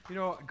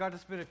I got to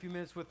spend a few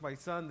minutes with my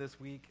son this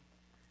week,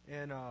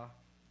 and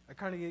I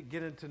kind of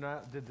get into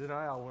the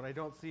denial. When I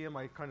don't see him,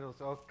 I'll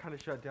kind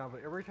of shut down.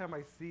 But every time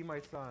I see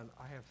my son,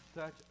 I have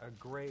such a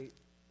great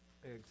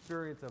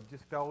experience of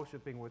just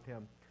fellowshipping with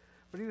him.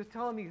 But he was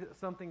telling me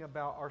something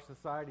about our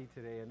society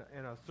today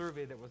and a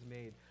survey that was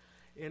made.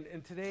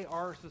 And today,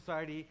 our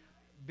society,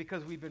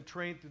 because we've been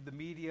trained through the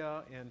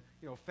media and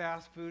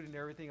fast food and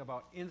everything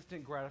about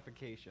instant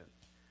gratification,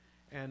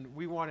 and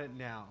we want it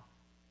now.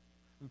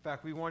 In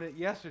fact, we want it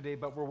yesterday,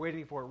 but we're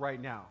waiting for it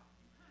right now.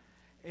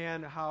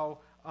 And how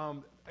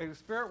an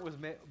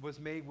experiment was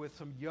made with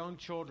some young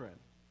children,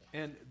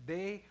 and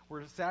they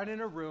were sat in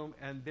a room,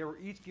 and they were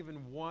each given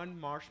one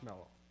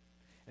marshmallow,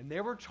 and they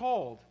were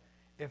told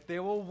if they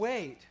will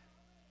wait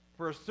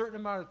for a certain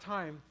amount of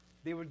time,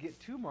 they would get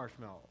 2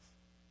 marshmallows.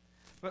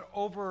 But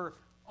over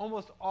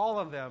almost all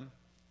of them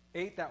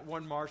ate that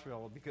one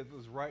marshmallow because it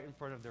was right in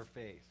front of their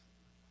face.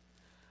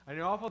 And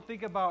I often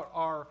think about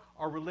our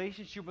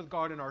relationship with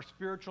God in our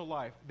spiritual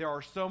life. There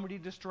are so many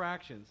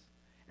distractions.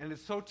 And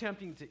it's so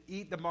tempting to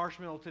eat the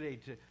marshmallow today,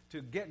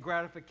 to get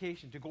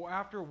gratification, to go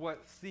after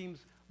what seems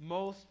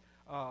most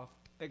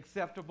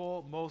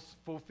acceptable, most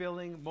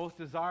fulfilling, most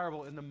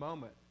desirable in the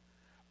moment.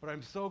 But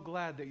I'm so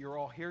glad that you're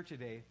all here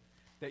today,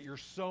 that you're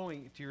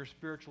sowing to your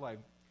spiritual life.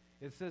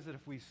 It says that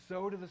if we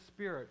sow to the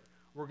Spirit,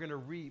 we're going to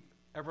reap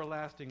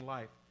everlasting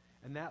life.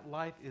 And that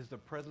life is the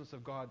presence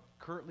of God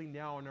currently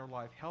now in our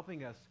life,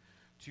 helping us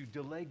to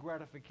delay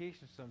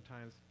gratification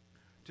sometimes,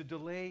 to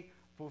delay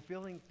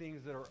fulfilling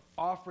things that are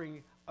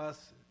offering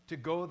us to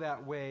go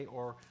that way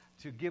or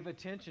to give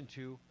attention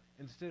to,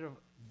 instead of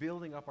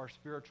building up our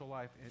spiritual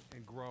life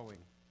and growing.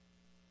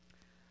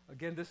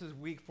 Again, this is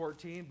week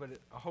 14, but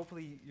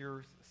hopefully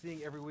you're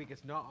seeing every week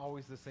it's not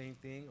always the same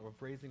thing of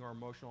raising our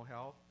emotional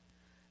health.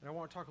 And I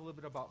want to talk a little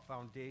bit about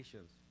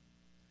foundations.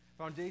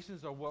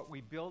 Foundations are what we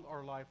build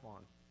our life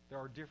on. There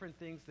are different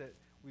things that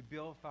we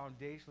build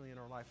foundationally in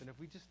our life. And if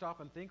we just stop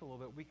and think a little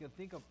bit, we can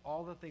think of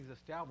all the things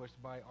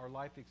established by our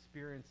life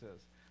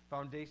experiences,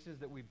 foundations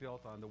that we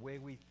built on, the way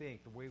we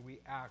think, the way we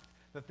act,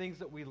 the things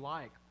that we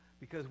like.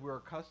 Because we're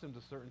accustomed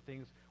to certain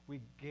things, we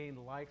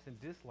gain likes and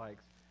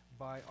dislikes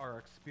by our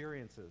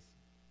experiences.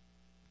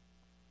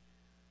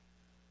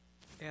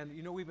 And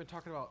we've been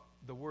talking about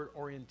the word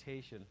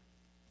orientation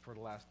for the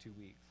last 2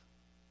 weeks.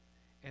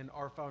 And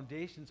our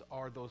foundations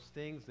are those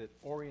things that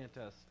orient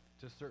us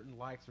to certain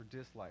likes or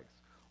dislikes,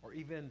 or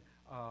even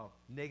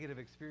negative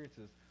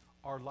experiences.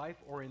 Our life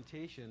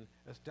orientation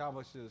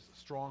establishes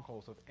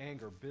strongholds of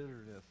anger,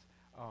 bitterness,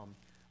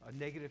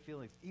 negative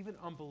feelings, even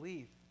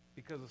unbelief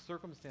because of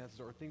circumstances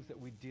or things that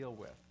we deal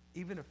with.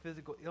 Even a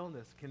physical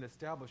illness can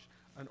establish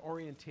an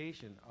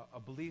orientation, a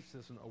belief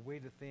system, a way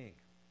to think.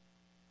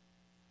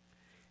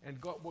 And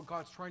what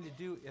God's trying to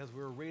do as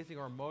we're raising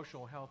our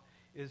emotional health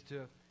is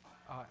to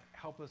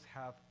help us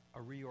have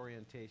a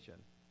reorientation.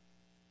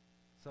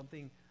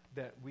 Something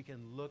that we can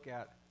look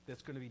at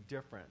that's going to be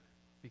different,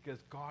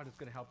 because God is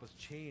going to help us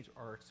change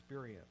our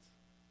experience.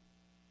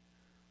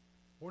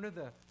 One of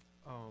the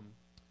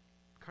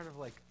kind of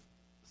like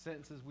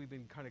sentences we've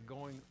been kind of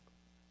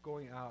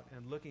going out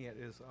and looking at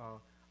is,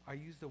 I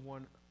use the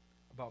one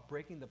about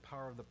breaking the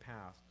power of the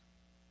past.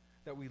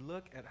 That we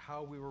look at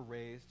how we were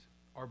raised,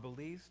 our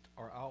beliefs,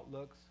 our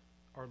outlooks,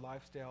 our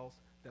lifestyles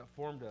that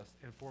formed us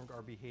and formed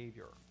our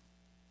behavior.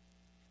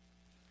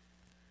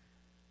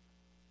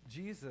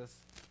 Jesus,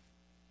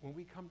 when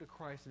we come to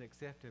Christ and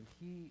accept him,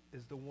 he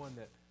is the one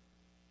that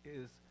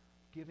is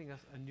giving us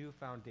a new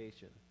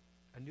foundation,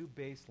 a new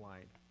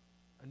baseline,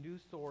 a new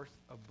source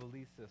of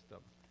belief system,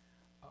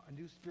 a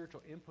new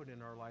spiritual input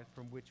in our life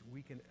from which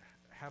we can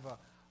have a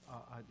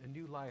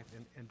new life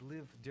and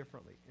live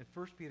differently. In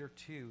 1 Peter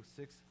 2,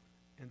 6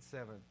 and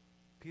 7,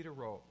 Peter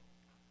wrote,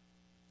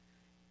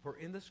 "For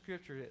in the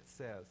scripture it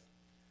says,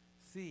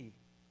 'See,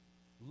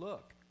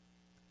 look,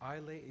 I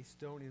lay a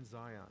stone in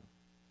Zion,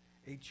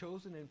 a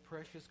chosen and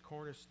precious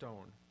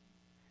cornerstone,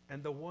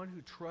 and the one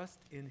who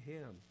trusts in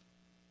him,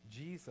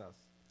 Jesus,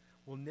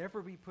 will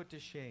never be put to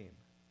shame.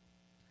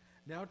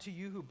 Now to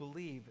you who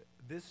believe,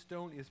 this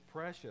stone is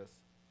precious,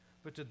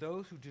 but to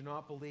those who do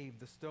not believe,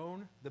 the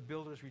stone the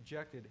builders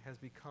rejected has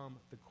become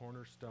the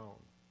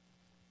cornerstone.'"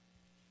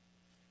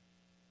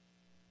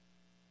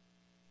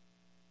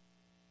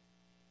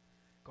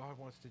 God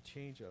wants to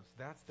change us.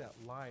 That's that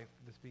life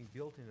that's being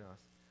built in us,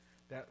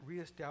 that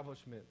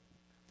reestablishment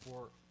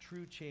for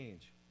true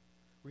change,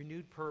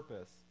 renewed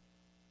purpose.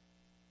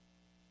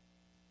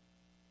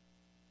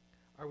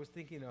 I was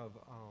thinking of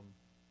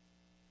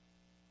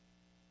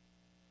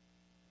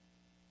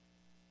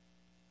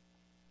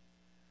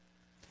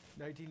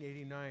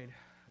 1989.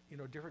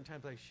 Different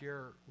times I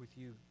share with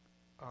you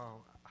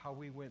how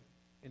we went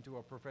into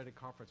a prophetic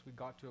conference. We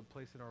got to a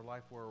place in our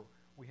life where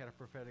we had a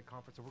prophetic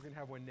conference, and we're going to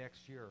have one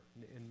next year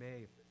in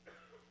May,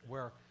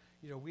 where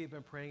we have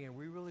been praying, and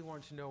we really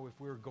wanted to know if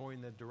we were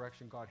going the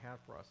direction God had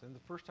for us. And the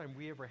first time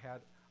we ever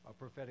had a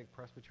prophetic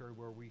presbytery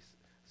where we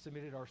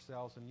submitted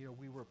ourselves, and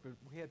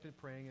we had been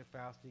praying and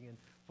fasting and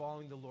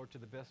following the Lord to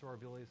the best of our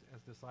abilities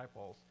as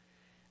disciples.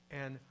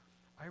 And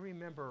I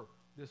remember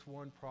this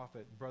one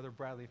prophet, Brother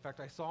Bradley. In fact,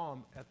 I saw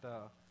him at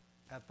the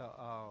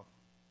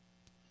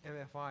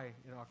MFI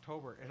in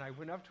October, and I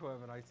went up to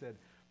him and I said,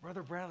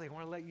 Brother Bradley, I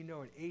want to let you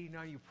know in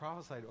 '89 you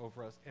prophesied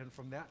over us, and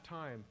from that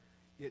time,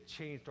 it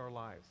changed our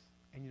lives.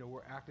 And,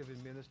 we're active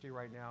in ministry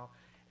right now.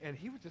 And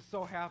he was just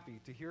so happy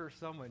to hear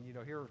someone,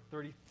 here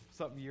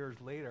 30-something years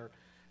later,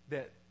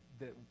 that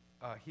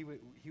he would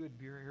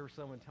hear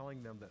someone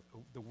telling them that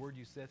the word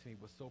you said to me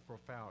was so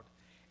profound.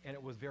 And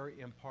it was very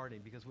imparting,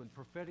 because when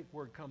prophetic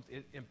word comes,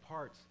 it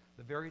imparts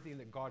the very thing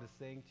that God is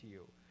saying to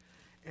you.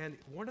 And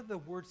one of the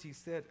words he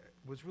said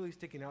was really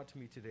sticking out to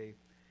me today.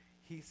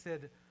 He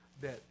said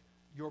that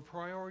your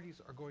priorities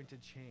are going to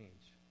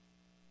change.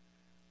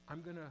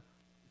 I'm going to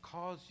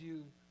cause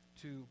you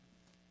to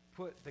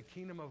put the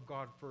kingdom of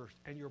God first,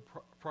 and your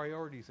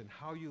priorities and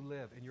how you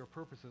live and your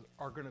purposes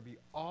are going to be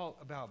all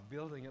about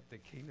building up the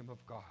kingdom of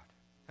God.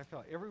 I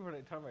felt every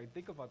time I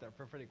think about that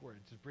prophetic word,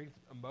 it just brings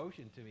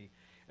emotion to me.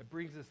 It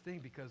brings this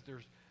thing because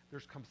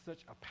there's come such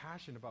a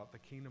passion about the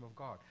kingdom of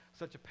God,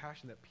 such a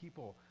passion that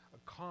people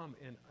come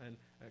and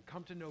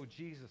come to know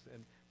Jesus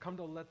and come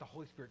to let the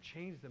Holy Spirit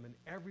change them in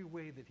every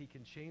way that he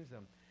can change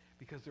them,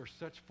 because there's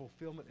such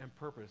fulfillment and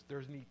purpose.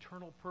 There's an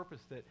eternal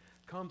purpose that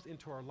comes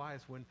into our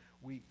lives when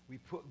we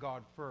put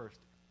God first.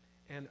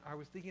 And I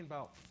was thinking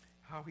about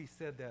how he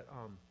said that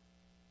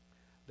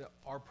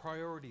our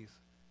priorities,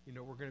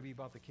 were going to be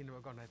about the kingdom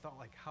of God. And I thought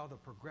like how the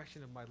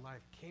progression of my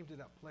life came to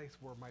that place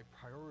where my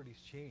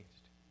priorities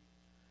changed.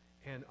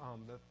 And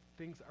the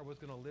things I was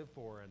going to live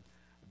for and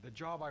the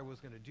job I was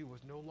going to do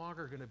was no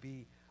longer going to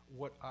be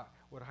what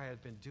I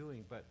had been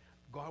doing, but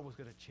God was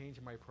going to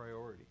change my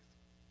priorities.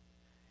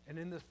 And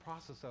in this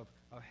process of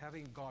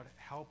having God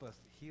help us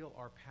heal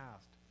our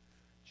past,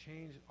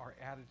 change our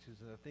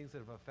attitudes and the things that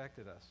have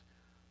affected us,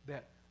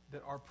 that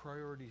our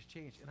priorities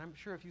change. And I'm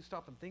sure if you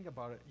stop and think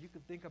about it, you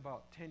could think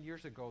about 10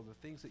 years ago, the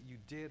things that you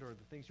did or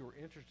the things you were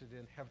interested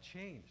in have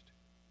changed.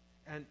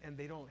 And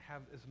they don't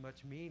have as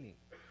much meaning.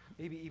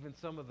 Maybe even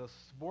some of the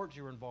sports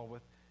you're involved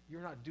with,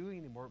 you're not doing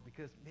anymore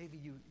because maybe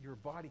your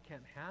body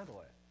can't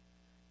handle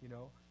it.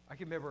 I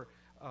can remember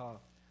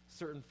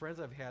certain friends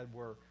I've had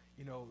where,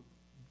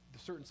 the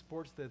certain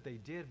sports that they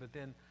did, but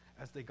then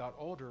as they got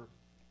older,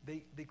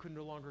 they could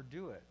no longer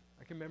do it.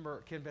 I can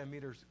remember Ken Van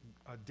Meter's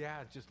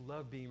dad just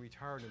loved being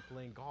retired and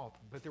playing golf,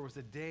 but there was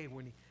a day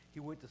when he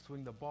went to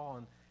swing the ball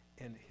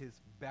and his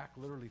back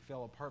literally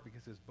fell apart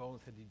because his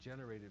bones had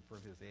degenerated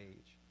from his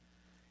age.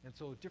 And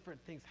so different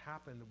things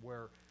happen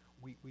where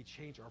we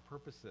change our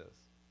purposes.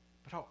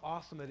 But how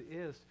awesome it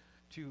is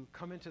to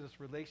come into this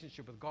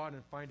relationship with God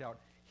and find out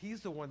he's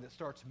the one that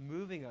starts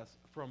moving us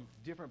from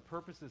different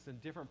purposes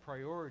and different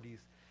priorities,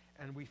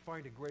 and we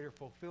find a greater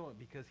fulfillment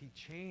because he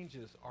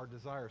changes our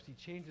desires. He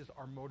changes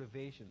our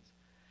motivations.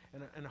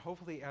 And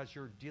hopefully as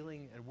you're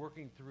dealing and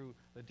working through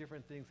the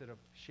different things that have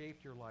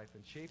shaped your life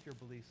and shaped your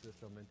belief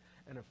system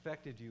and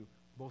affected you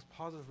both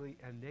positively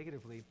and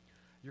negatively,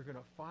 you're going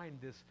to find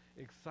this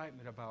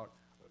excitement about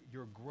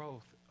your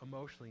growth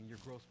emotionally and your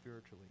growth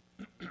spiritually.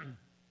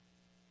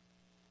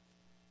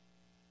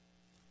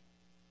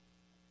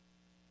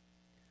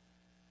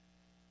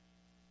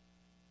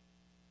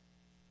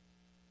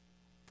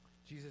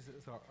 Jesus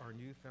is our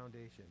new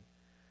foundation.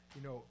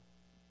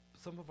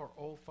 Some of our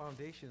old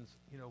foundations,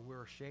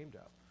 we're ashamed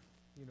of.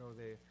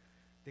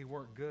 They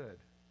weren't good.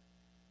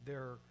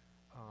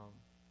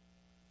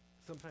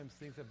 Sometimes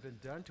things have been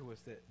done to us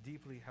that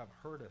deeply have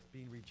hurt us,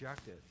 being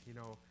rejected,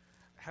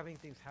 having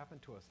things happen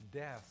to us,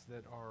 deaths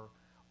that are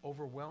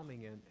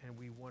overwhelming, and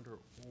we wonder,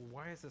 well,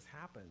 why has this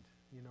happened?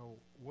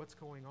 What's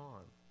going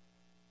on?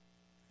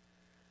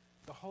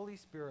 The Holy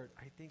Spirit,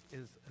 I think,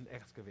 is an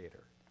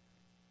excavator.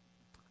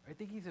 I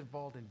think he's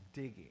involved in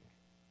digging.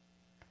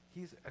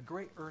 He's a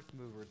great earth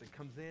mover that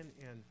comes in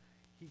and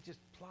he just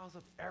plows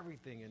up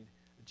everything and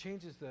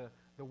changes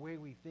the way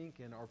we think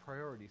and our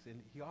priorities. And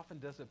he often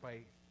does it by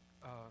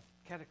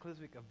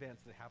cataclysmic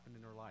events that happen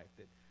in our life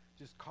that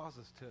just cause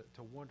us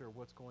to wonder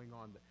what's going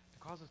on, to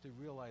cause us to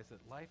realize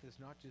that life is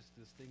not just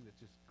this thing that's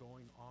just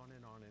going on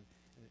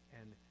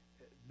and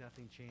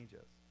nothing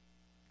changes.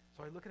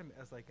 So I look at him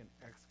as like an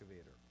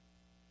excavator.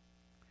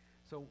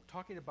 So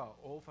talking about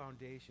old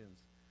foundations,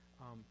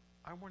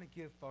 I want to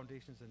give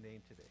foundations a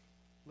name today.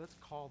 Let's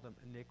call them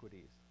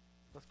iniquities.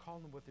 Let's call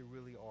them what they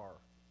really are,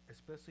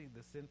 especially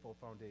the sinful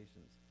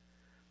foundations.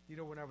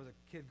 When I was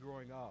a kid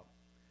growing up,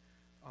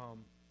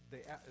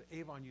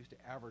 Avon used to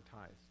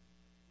advertise,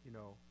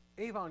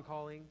 Avon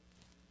calling.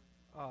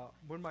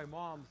 When my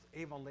mom's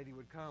Avon lady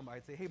would come,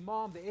 I'd say, hey,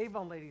 Mom, the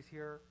Avon lady's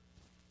here.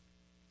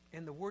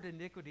 And the word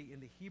iniquity in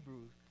the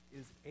Hebrew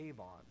is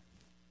Avon.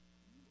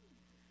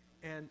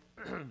 And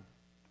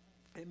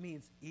it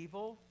means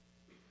evil,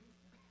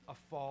 a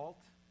fault,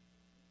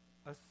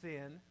 a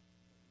sin.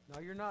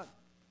 Now, you're not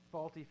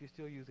faulty if you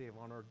still use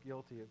Avon or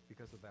guilty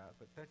because of that,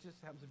 but that just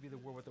happens to be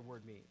what the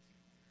word means.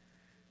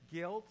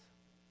 Guilt,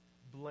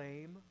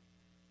 blame,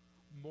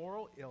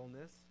 moral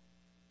illness,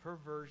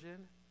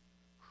 perversion,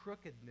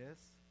 crookedness.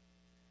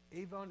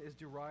 Avon is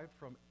derived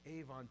from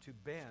avon, to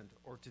bend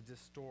or to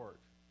distort.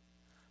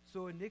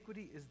 So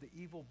iniquity is the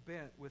evil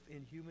bent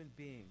within human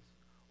beings,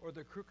 or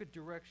the crooked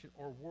direction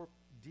or warped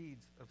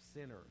deeds of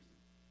sinners.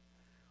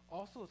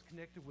 Also, it's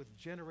connected with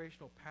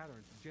generational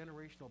patterns,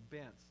 generational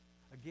bents.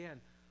 Again,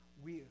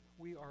 we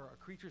are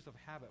creatures of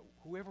habit.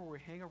 Whoever we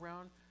hang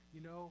around,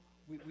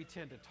 we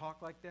tend to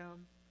talk like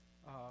them.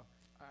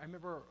 I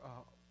remember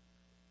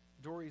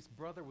Dory's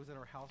brother was in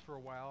our house for a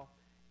while,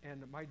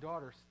 and my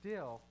daughter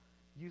still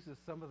uses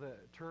some of the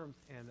terms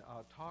and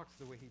talks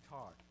the way he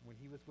talked when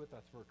he was with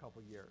us for a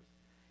couple years.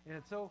 And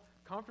it's so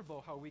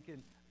comfortable how we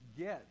can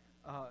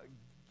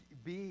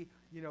be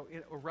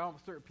around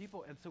certain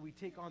people, and so we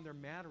take on their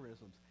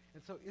mannerisms.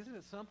 And so isn't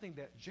it something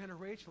that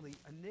generationally,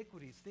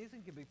 iniquities, things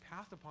that can be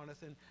passed upon us,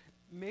 and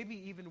maybe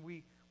even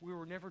we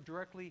were never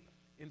directly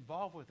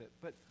involved with it,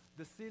 but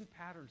the sin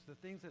patterns, the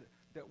things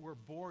that we're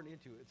born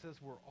into, it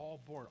says we're all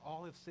born.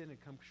 All have sinned and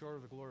come short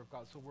of the glory of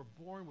God. So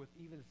we're born with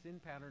even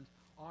sin patterns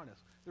on us.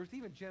 There's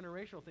even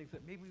generational things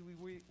that maybe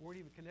we weren't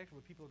even connected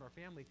with people in our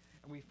family,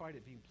 and we find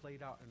it being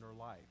played out in our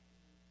life.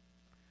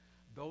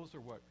 Those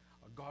are what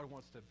God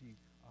wants to be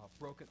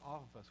broken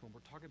off of us when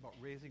we're talking about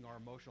raising our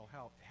emotional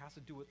health. It has to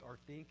do with our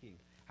thinking,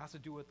 has to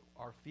do with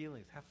our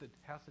feelings,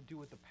 has to do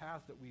with the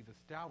paths that we've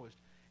established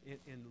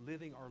in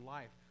living our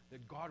life,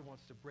 that God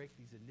wants to break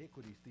these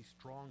iniquities, these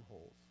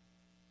strongholds.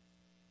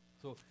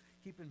 So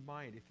keep in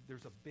mind, if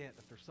there's a bent,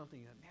 if there's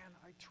something that, man,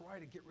 I try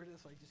to get rid of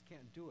this, I just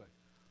can't do it.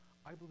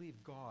 I believe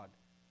God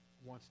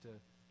wants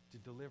to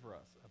deliver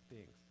us of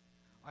things.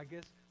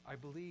 I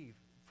believe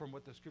from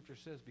what the scripture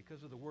says,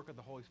 because of the work of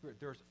the Holy Spirit,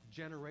 there's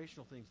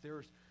generational things,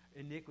 there's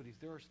iniquities,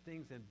 there's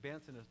things and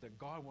bents in us that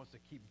God wants to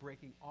keep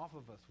breaking off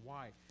of us.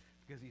 Why?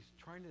 Because he's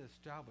trying to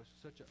establish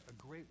such a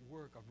great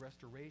work of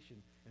restoration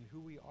in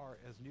who we are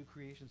as new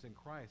creations in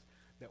Christ,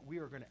 that we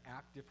are going to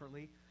act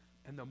differently.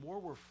 And the more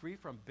we're free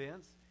from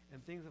bents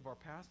and things of our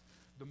past,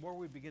 the more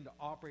we begin to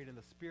operate in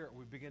the Spirit,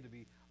 we begin to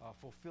be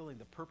fulfilling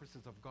the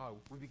purposes of God.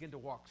 We begin to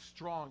walk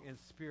strong in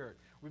Spirit.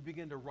 We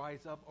begin to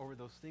rise up over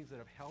those things that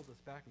have held us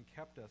back and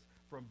kept us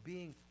from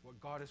being what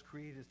God has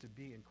created us to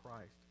be in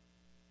Christ.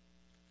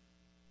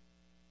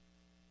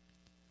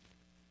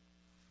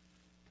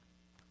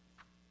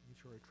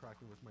 Make sure I'm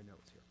tracking with my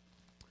notes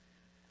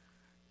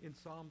here. In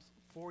Psalms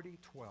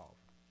 40:12,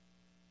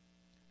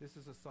 this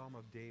is a psalm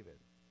of David.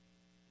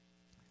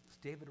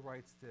 David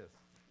writes this: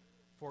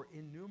 "For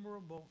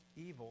innumerable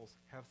evils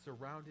have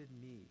surrounded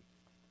me.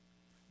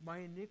 My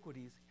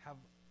iniquities have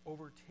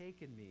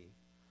overtaken me,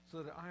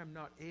 so that I am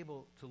not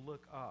able to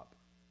look up.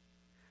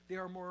 They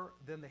are more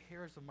than the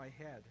hairs of my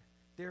head.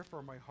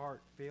 Therefore my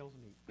heart fails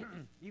me."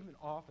 Even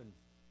often,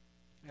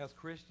 as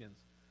Christians,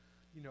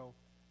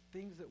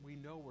 things that we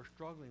know we're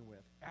struggling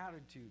with,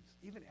 attitudes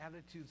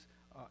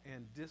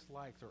and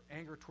dislikes or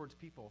anger towards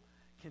people,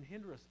 can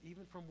hinder us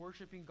even from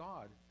worshiping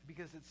God,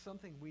 because it's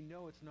something we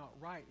know it's not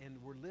right and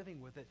we're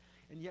living with it,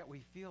 and yet we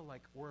feel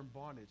like we're in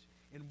bondage.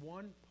 In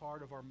one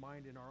part of our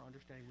mind and our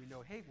understanding, we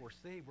know, hey, we're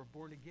saved, we're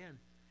born again.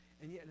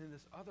 And yet in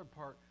this other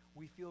part,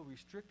 we feel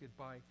restricted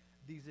by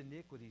these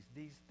iniquities,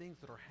 these things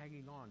that are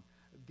hanging on.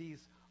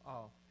 These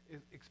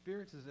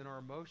experiences in our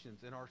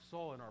emotions, in our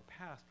soul, in our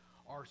past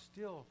are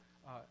still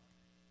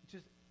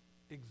just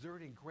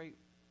exerting great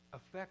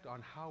effect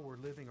on how we're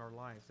living our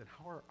lives and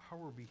how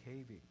we're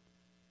behaving.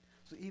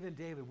 So even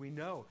David, we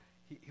know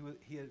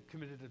he had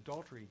committed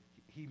adultery.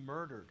 He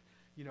murdered.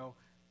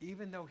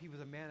 Even though he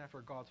was a man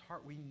after God's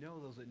heart, we know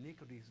those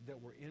iniquities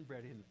that were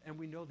inbred in him. And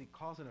we know the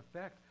cause and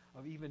effect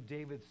of even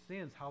David's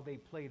sins, how they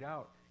played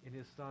out in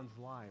his sons'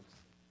 lives,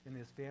 in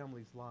his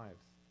family's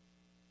lives.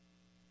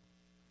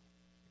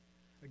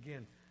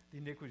 Again, the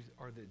iniquities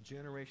are the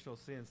generational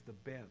sins, the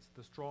bents,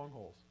 the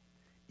strongholds.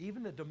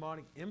 Even the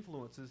demonic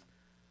influences,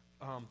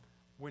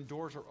 when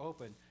doors are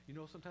open.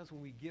 Sometimes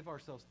when we give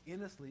ourselves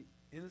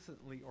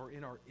innocently or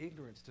in our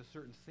ignorance to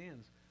certain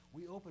sins,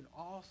 we open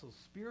also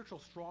spiritual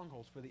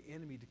strongholds for the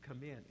enemy to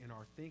come in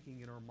our thinking,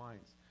 in our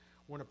minds.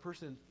 When a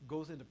person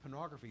goes into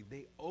pornography,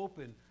 they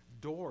open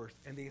doors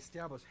and they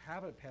establish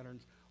habit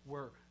patterns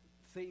where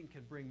Satan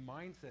can bring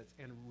mindsets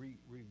and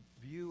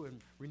review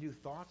and renew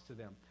thoughts to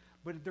them.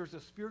 But there's a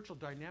spiritual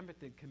dynamic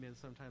that can come in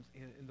sometimes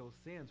in those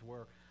sins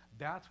where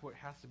that's what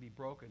has to be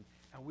broken.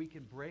 And we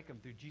can break them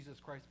through Jesus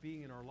Christ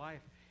being in our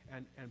life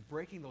and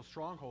breaking those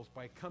strongholds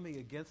by coming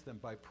against them,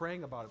 by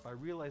praying about it, by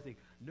realizing,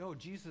 no,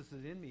 Jesus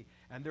is in me,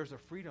 and there's a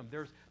freedom.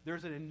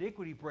 There's an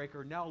iniquity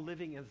breaker now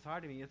living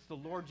inside of me. It's the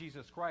Lord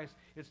Jesus Christ.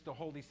 It's the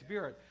Holy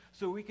Spirit.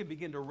 So we can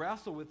begin to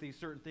wrestle with these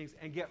certain things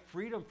and get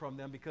freedom from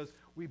them because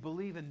we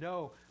believe and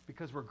know,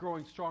 because we're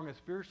growing strong and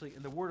spiritually,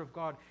 and the Word of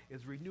God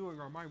is renewing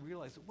our mind. We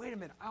realize, wait a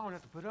minute, I don't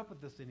have to put up with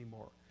this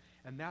anymore.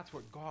 And that's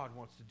what God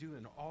wants to do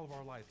in all of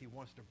our lives. He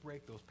wants to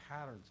break those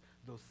patterns,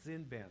 those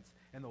sin bends,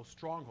 and those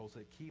strongholds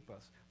that keep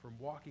us from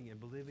walking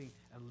and believing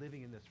and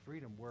living in this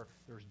freedom where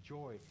there's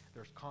joy,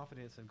 there's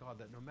confidence in God,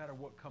 that no matter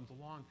what comes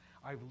along,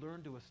 I've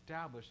learned to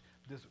establish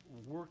this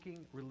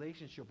working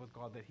relationship with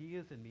God, that he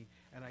is in me,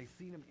 and I've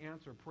seen him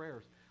answer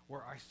prayers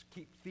where I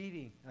keep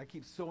feeding and I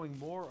keep sowing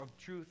more of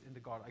truth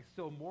into God. I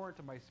sow more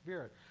into my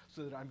spirit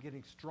so that I'm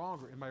getting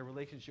stronger in my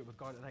relationship with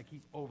God, and I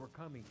keep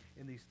overcoming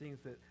in these things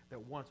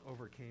that once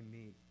overcame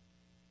me.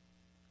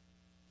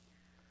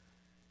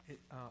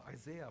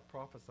 Isaiah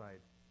prophesied.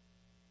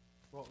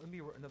 Well, let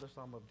me read another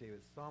Psalm of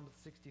David. Psalm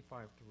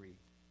 65:3.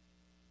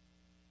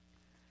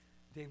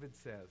 David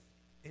says,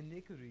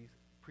 iniquities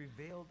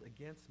prevailed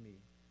against me.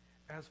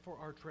 As for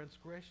our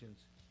transgressions,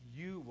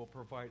 you will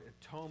provide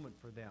atonement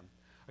for them.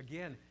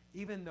 Again,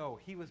 even though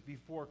he was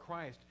before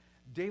Christ,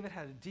 David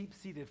had a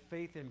deep-seated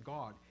faith in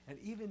God. And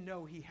even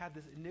though he had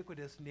this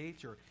iniquitous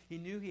nature, he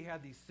knew he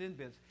had these sin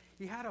bits,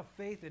 he had a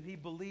faith and he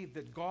believed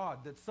that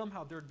God, that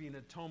somehow there would be an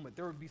atonement.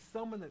 There would be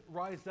someone that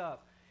rise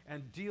up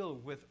and deal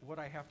with what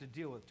I have to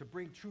deal with, to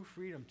bring true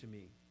freedom to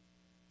me.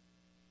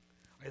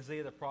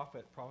 Isaiah the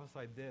prophet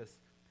prophesied this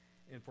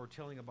in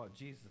foretelling about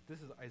Jesus. This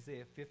is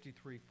Isaiah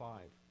 53:5.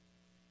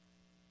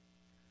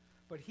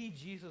 But he,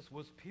 Jesus,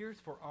 was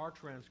pierced for our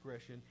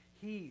transgression.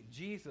 He,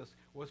 Jesus,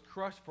 was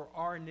crushed for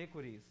our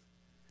iniquities.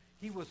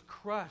 He was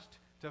crushed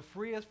to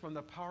free us from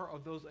the power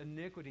of those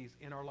iniquities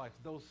in our lives,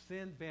 those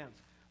sin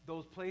bents,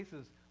 those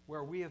places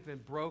where we have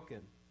been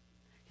broken.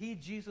 He,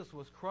 Jesus,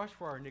 was crushed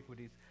for our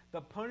iniquities.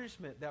 The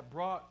punishment that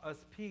brought us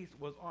peace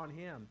was on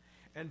him,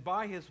 and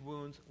by his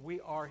wounds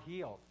we are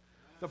healed.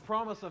 The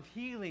promise of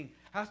healing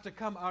has to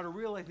come out of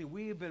realizing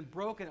we have been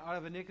broken out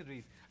of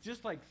iniquities.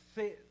 Just like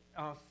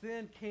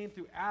sin came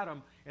through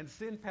Adam and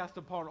sin passed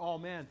upon all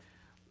men,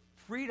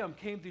 freedom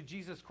came through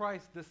Jesus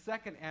Christ, the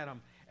second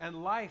Adam,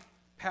 and life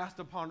passed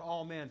upon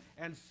all men,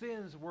 and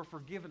sins were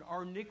forgiven.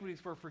 Our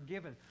iniquities were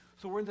forgiven.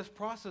 So we're in this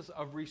process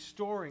of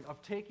restoring,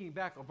 of taking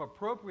back, of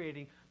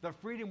appropriating the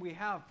freedom we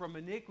have from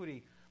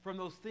iniquity, from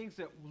those things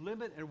that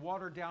limit and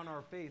water down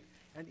our faith.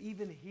 And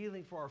even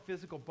healing for our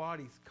physical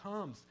bodies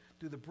comes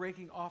through the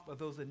breaking off of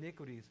those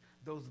iniquities,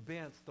 those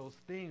bents, those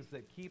things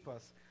that keep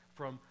us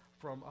from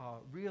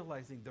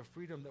realizing the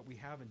freedom that we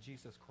have in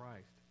Jesus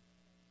Christ.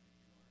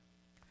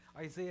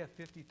 Isaiah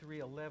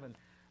 53:11,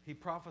 he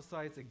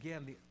prophesies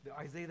again. The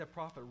Isaiah the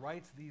prophet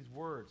writes these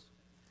words.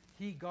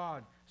 He,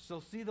 God,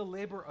 shall see the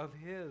labor of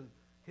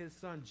his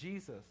son,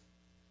 Jesus,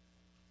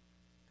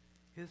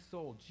 his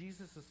soul,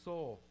 Jesus'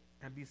 soul,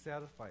 and be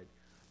satisfied.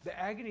 The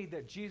agony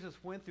that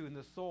Jesus went through in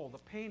the soul, the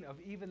pain of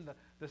even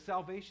the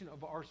salvation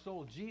of our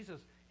soul, Jesus,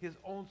 his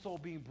own soul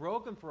being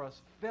broken for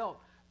us, felt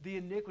the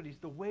iniquities,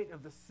 the weight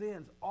of the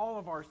sins. All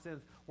of our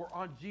sins were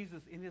on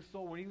Jesus in his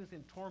soul when he was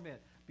in torment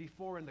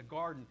before in the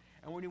garden.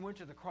 And when he went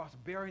to the cross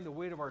bearing the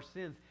weight of our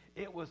sins,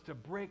 it was to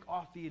break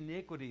off the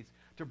iniquities,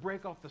 to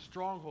break off the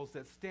strongholds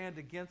that stand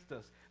against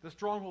us, the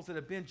strongholds that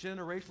have been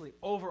generationally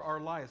over our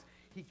lives.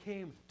 He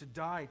came to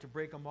die to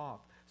break them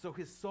off. So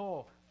his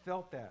soul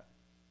felt that.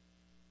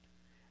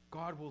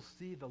 God will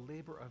see the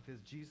labor of his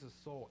Jesus'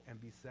 soul and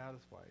be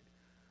satisfied.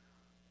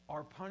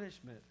 Our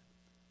punishment,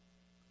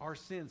 our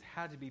sins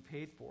had to be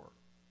paid for.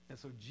 And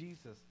so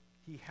Jesus,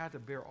 he had to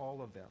bear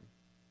all of them.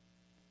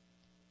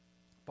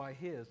 By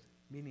his,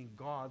 meaning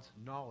God's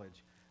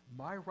knowledge,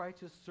 my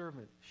righteous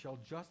servant shall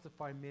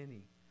justify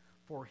many,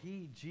 for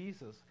he,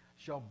 Jesus,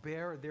 shall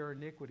bear their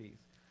iniquities.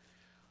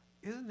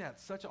 Isn't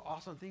that such an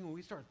awesome thing when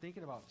we start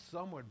thinking about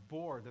someone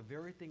bore the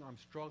very thing I'm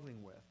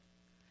struggling with?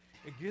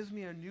 It gives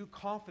me a new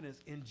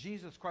confidence in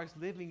Jesus Christ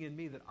living in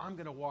me, that I'm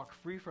going to walk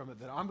free from it,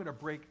 that I'm going to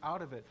break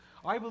out of it.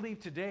 I believe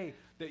today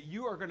that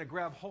you are going to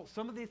grab hold.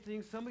 Some of these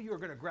things, some of you are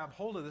going to grab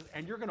hold of this,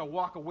 and you're going to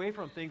walk away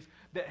from things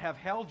that have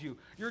held you.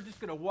 You're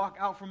just going to walk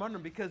out from under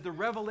them, because the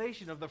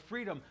revelation of the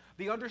freedom,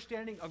 the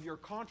understanding of your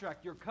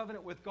contract, your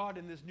covenant with God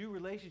in this new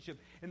relationship,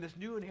 in this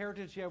new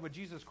inheritance you have with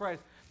Jesus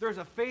Christ, there's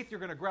a faith you're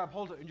going to grab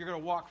hold of, and you're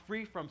going to walk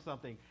free from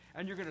something.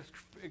 And you're going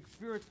to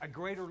experience a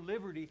greater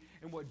liberty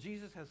in what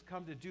Jesus has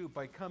come to do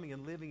by coming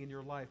and living in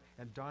your life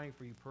and dying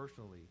for you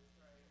personally.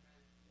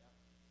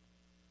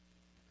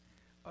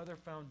 Other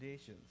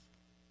foundations.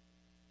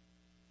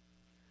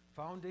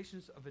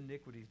 Foundations of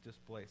iniquities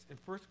displaced. In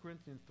 1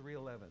 Corinthians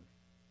 3:11,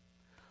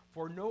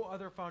 for no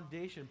other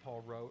foundation,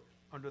 Paul wrote,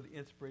 under the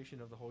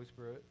inspiration of the Holy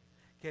Spirit,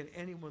 can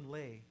anyone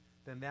lay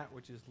than that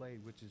which is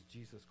laid, which is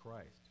Jesus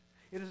Christ.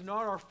 It is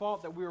not our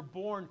fault that we were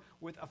born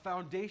with a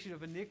foundation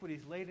of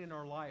iniquities laid in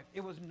our life.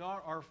 It was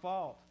not our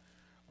fault.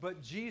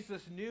 But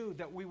Jesus knew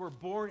that we were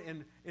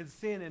born in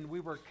sin, and we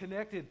were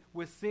connected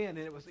with sin, and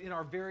it was in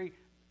our very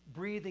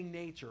breathing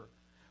nature.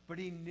 But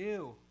he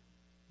knew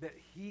that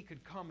he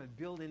could come and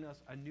build in us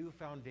a new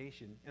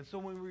foundation. And so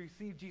when we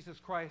receive Jesus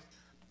Christ,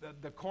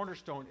 the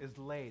cornerstone is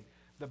laid.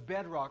 The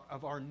bedrock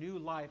of our new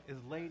life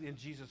is laid in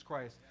Jesus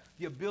Christ.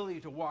 The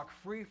ability to walk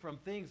free from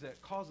things that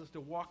cause us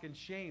to walk in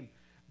shame,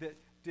 that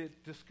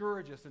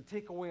discourage us and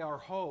take away our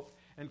hope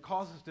and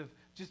cause us to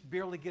just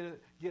barely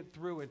get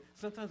through it.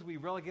 Sometimes we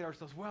relegate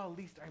ourselves, well, at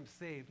least I'm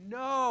saved.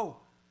 No!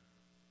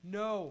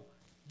 No,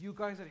 you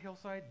guys at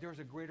Hillside, there's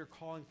a greater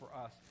calling for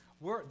us.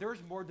 There's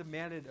more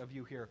demanded of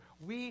you here.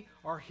 We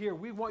are here.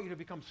 We want you to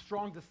become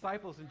strong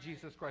disciples in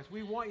Jesus Christ.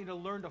 We want you to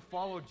learn to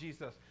follow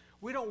Jesus.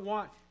 We don't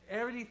want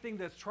anything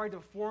that's tried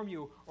to form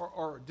you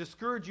or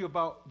discourage you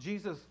about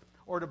Jesus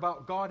or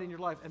about God in your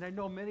life. And I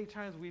know many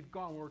times we've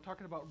gone, when we're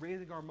talking about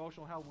raising our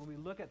emotional health, when we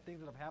look at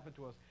things that have happened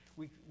to us,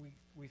 we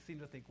seem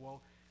to think,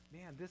 well,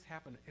 man, this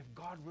happened. If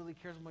God really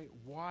cares about me,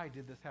 why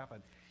did this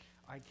happen?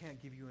 I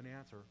can't give you an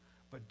answer.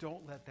 But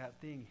don't let that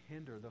thing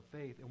hinder the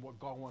faith in what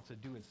God wants to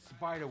do in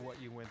spite of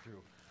what you went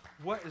through.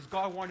 What is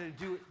God wanting to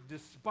do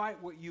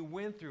despite what you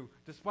went through,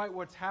 despite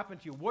what's happened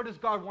to you? What does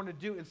God want to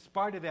do in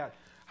spite of that?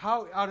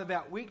 How out of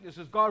that weakness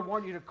does God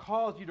want you to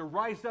cause you to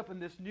rise up in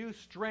this new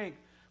strength,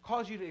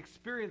 cause you to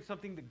experience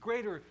something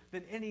greater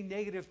than any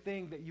negative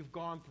thing that you've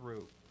gone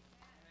through?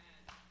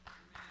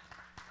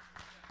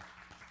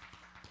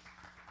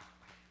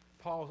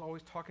 Paul is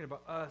always talking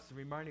about us and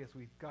reminding us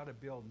we've got to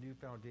build new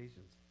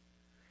foundations.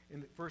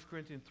 In 1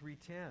 Corinthians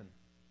 3:10,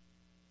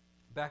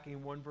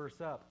 backing one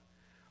verse up,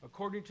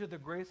 according to the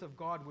grace of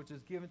God which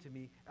is given to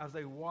me, as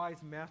a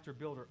wise master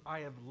builder,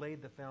 I have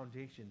laid the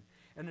foundation,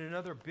 and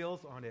another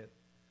builds on it.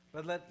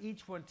 But let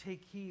each one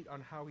take heed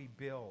on how he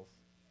builds.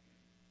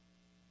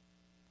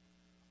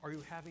 Are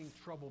you having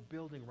trouble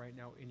building right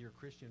now in your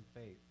Christian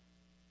faith?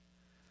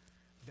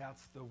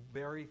 That's the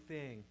very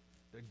thing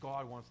that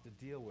God wants to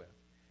deal with,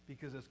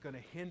 because it's going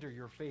to hinder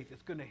your faith.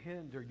 It's going to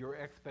hinder your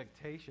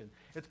expectation.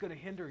 It's going to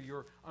hinder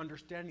your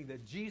understanding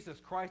that Jesus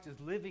Christ is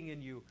living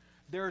in you.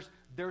 There's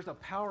a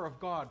power of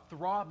God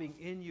throbbing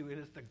in you, and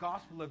it's the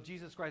gospel of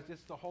Jesus Christ.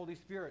 It's the Holy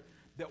Spirit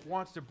that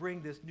wants to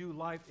bring this new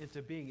life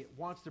into being. It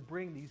wants to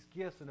bring these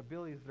gifts and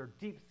abilities that are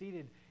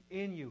deep-seated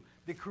in you.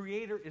 The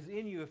Creator is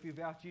in you if you've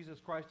asked Jesus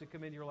Christ to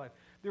come into your life.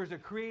 There's a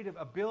creative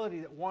ability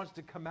that wants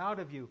to come out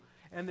of you.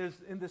 And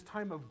there's, in this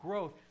time of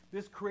growth,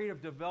 this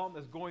creative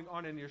development is going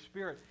on in your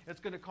spirit. It's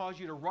going to cause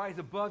you to rise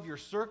above your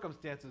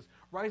circumstances,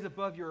 rise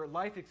above your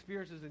life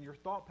experiences and your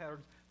thought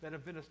patterns that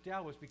have been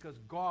established, because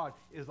God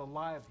is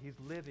alive. He's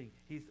living.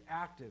 He's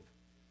active.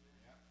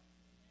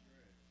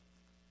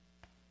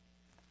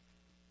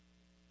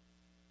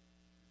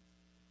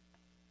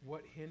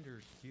 What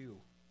hinders you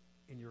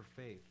in your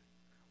faith?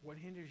 What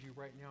hinders you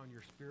right now in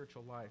your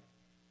spiritual life?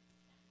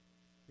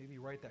 Maybe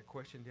write that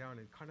question down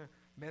and kind of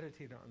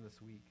meditate on this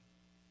week.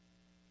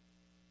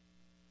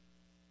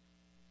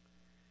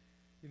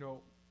 You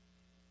know,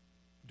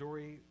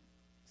 Dory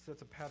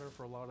sets a pattern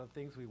for a lot of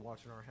things we watch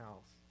in our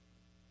house.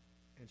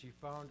 And she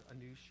found a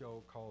new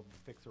show called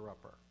Fixer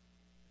Upper.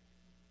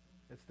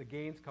 It's the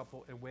Gaines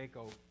couple in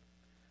Waco,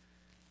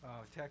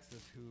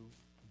 Texas, who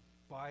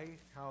buy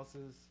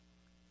houses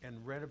and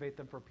renovate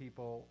them for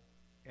people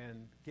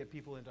and get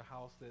people into a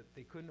house that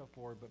they couldn't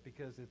afford, but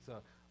because it's a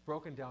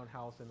broken down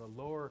house in a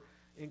lower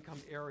income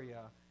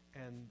area,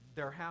 and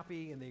they're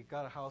happy and they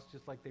got a house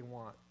just like they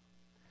want.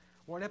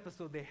 One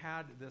episode, they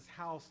had this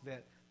house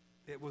that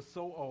it was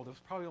so old. It was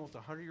probably almost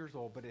 100 years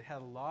old, but it had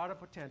a lot of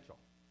potential.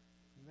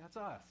 And that's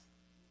us.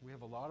 We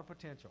have a lot of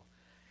potential.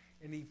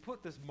 And he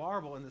put this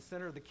marble in the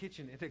center of the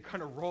kitchen, and it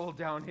kind of rolled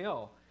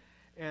downhill.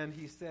 And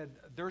he said,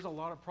 there's a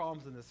lot of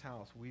problems in this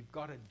house. We've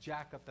got to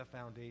jack up the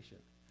foundation.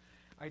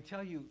 I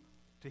tell you,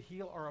 to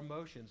heal our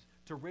emotions,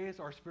 to raise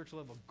our spiritual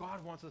level,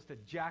 God wants us to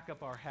jack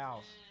up our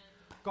house.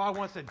 God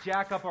wants to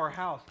jack up our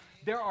house.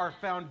 There are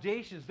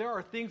foundations. There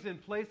are things in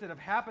place that have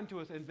happened to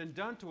us and been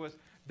done to us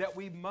that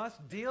we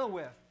must deal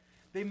with.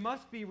 They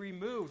must be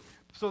removed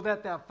so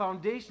that that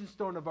foundation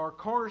stone of our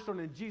cornerstone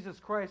in Jesus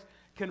Christ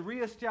can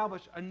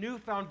reestablish a new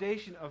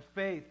foundation of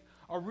faith,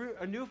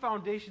 a new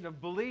foundation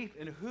of belief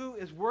in who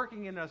is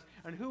working in us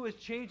and who is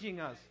changing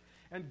us.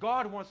 And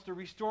God wants to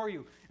restore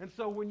you. And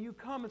so when you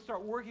come and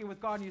start working with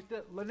God, and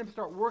you let Him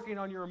start working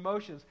on your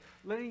emotions,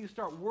 letting you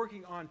start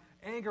working on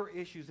anger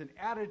issues and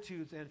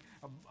attitudes and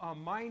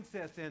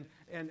mindsets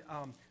and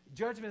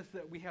judgments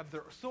that we have that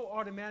are so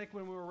automatic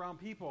when we're around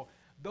people,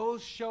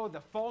 those show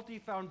the faulty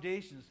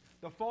foundations,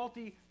 the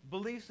faulty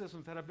belief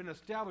systems that have been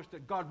established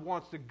that God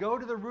wants to go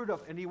to the root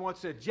of, and He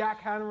wants to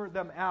jackhammer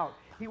them out.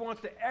 He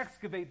wants to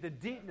excavate the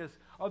deepness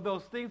of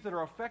those things that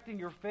are affecting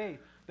your faith,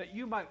 that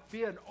you might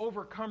be an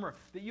overcomer,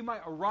 that you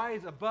might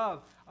arise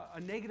above a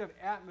negative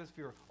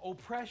atmosphere,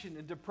 oppression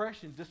and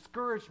depression,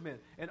 discouragement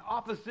and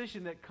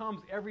opposition that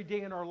comes every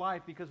day in our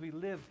life because we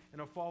live in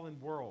a fallen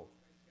world.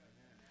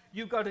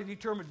 You've got to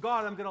determine,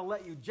 God, I'm going to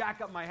let you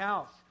jack up my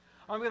house.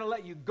 I'm going to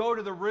let you go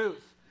to the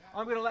roots.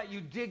 I'm going to let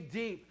you dig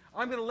deep.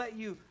 I'm going to let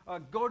you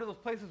go to those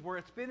places where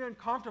it's been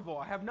uncomfortable.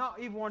 I have not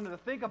even wanted to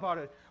think about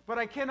it, but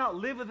I cannot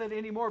live with it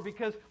anymore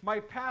because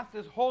my past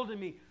is holding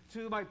me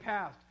to my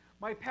past.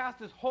 My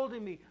past is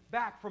holding me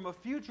back from a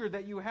future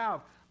that you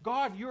have.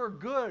 God, you're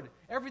good.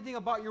 Everything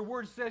about your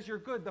word says you're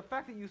good. The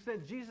fact that you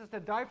sent Jesus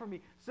to die for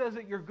me says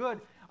that you're good.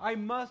 I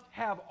must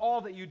have all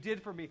that you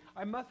did for me.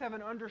 I must have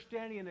an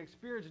understanding and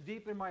experience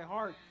deep in my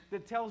heart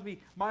that tells me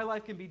my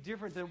life can be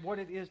different than what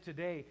it is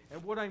today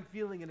and what I'm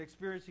feeling and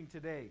experiencing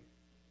today.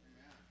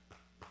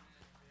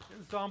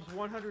 In Psalms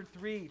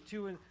 103,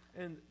 2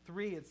 and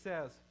 3, it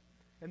says,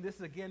 and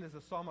this again is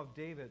a Psalm of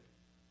David,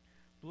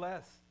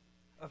 Bless,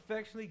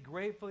 affectionately,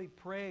 gratefully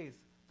praise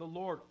the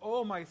Lord,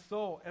 O my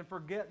soul, and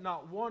forget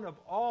not one of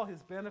all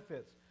his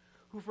benefits,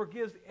 who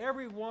forgives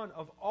every one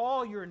of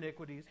all your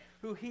iniquities,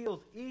 who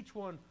heals each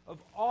one of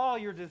all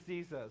your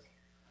diseases.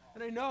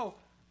 And I know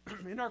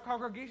in our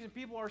congregation,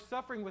 people are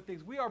suffering with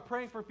things. We are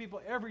praying for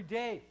people every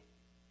day.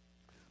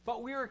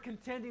 But we are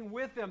contending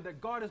with them that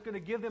God is going to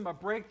give them a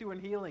breakthrough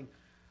and healing.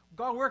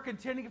 God, we're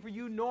contending for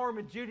you, Norm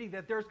and Judy,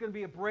 that there's going to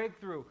be a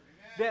breakthrough. Amen.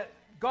 That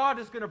God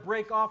is going to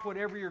break off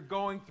whatever you're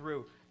going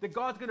through. That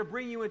God's going to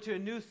bring you into a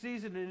new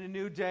season and a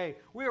new day.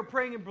 We are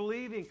praying and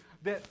believing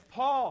that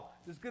Paul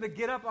is going to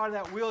get up out of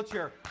that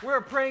wheelchair.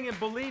 We're praying and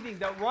believing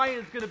that Ryan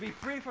is going to be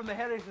free from the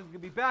headaches and is going to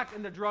be back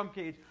in the drum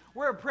cage.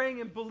 We're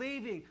praying and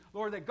believing,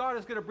 Lord, that God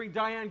is going to bring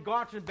Diane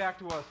Gotchen back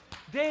to us.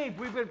 Dave,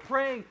 we've been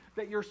praying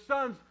that your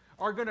sons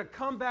are going to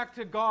come back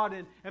to God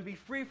and be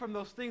free from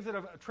those things that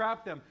have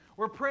trapped them.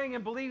 We're praying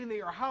and believing that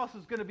your house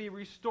is going to be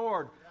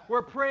restored.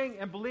 We're praying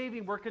and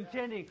believing, we're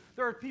contending.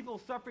 There are people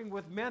suffering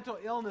with mental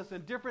illness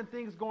and different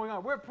things going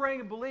on. We're praying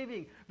and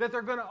believing that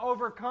they're going to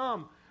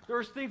overcome.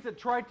 There's things that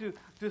try to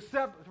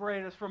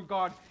separate us from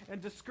God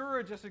and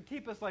discourage us and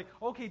keep us like,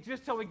 okay,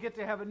 just till we get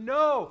to heaven.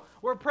 No,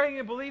 we're praying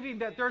and believing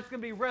that there's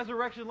going to be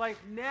resurrection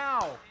life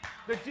now,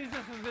 that Jesus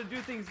is going to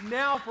do things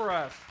now for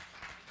us.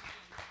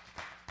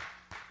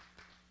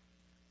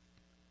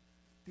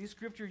 These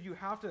scriptures you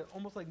have to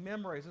almost like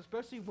memorize,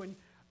 especially when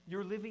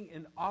you're living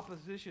in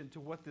opposition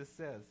to what this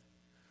says.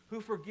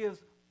 Who forgives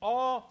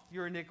all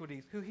your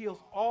iniquities, who heals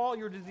all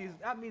your diseases.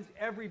 That means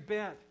every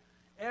bent.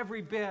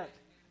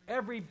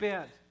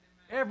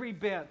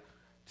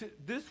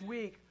 This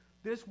week,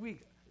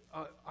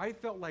 I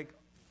felt like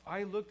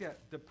I looked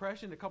at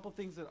depression, a couple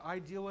things that I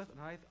deal with, and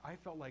I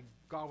felt like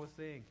God was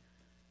saying,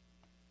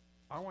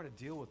 I want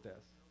to deal with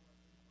this.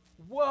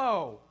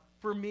 Whoa!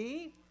 For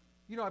me,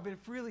 I've been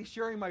freely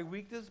sharing my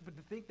weakness, but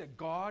to think that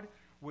God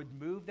would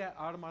move that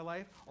out of my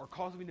life or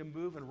cause me to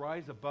move and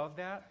rise above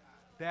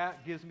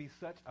that gives me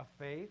such a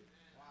faith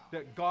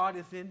that God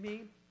is in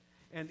me.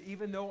 And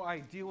even though I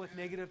deal with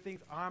negative things,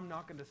 I'm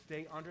not going to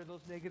stay under those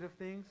negative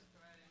things.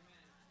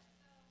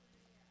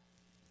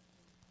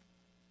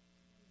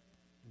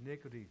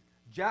 Iniquity.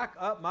 Jack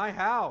up my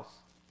house.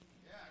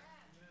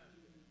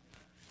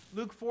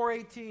 Luke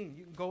 4:18.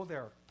 You can go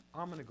there.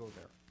 I'm going to go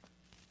there.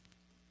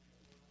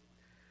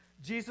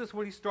 Jesus,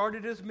 when he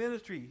started his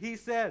ministry, he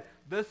said,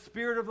 the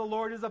Spirit of the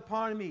Lord is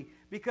upon me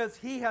because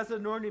he has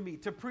anointed me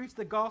to preach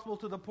the gospel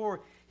to the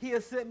poor. He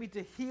has sent me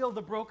to heal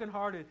the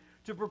brokenhearted,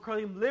 to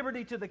proclaim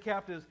liberty to the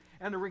captives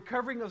and the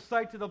recovering of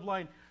sight to the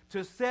blind,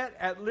 to set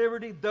at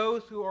liberty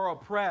those who are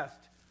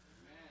oppressed.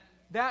 Amen.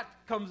 That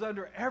comes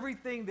under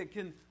everything that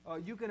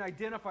you can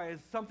identify as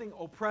something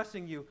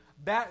oppressing you.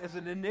 That is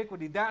an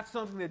iniquity. That's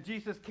something that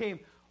Jesus came.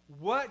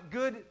 What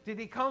good did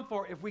he come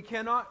for if we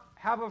cannot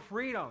have a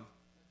freedom?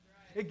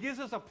 It gives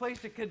us a place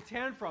to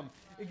contend from.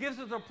 It gives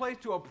us a place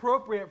to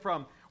appropriate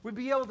from. We'd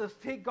be able to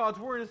take God's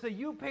word and say,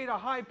 you paid a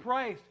high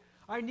price.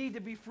 I need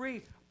to be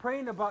free.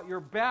 Praying about your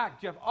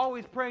back, Jeff.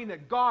 Always praying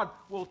that God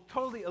will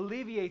totally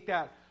alleviate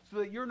that so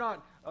that you're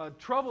not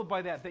troubled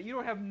by that you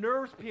don't have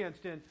nerves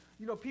pinched. And,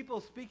 people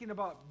speaking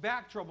about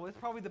back trouble, it's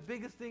probably the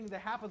biggest thing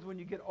that happens when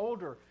you get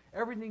older.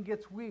 Everything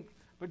gets weak.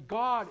 But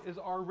God is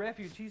our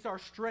refuge. He's our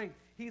strength.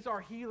 He's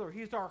our healer.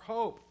 He's our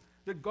hope.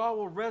 That God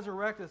will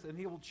resurrect us and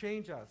he will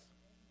change us.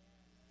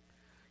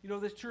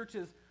 This church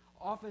has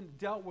often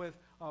dealt with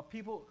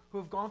people who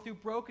have gone through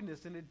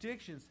brokenness and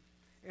addictions.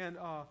 And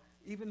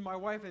even my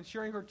wife, and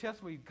sharing her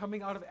testimony,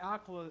 coming out of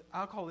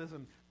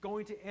alcoholism,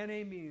 going to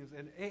NA meetings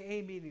and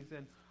AA meetings,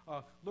 and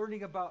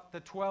learning about the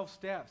 12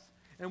 steps.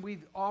 And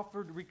we've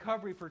offered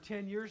recovery for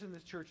 10 years in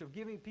this church of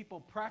giving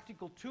people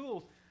practical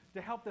tools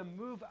to help them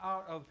move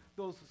out of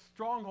those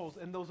strongholds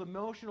and those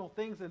emotional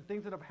things and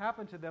things that have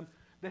happened to them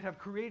that have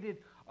created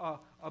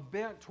a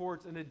bent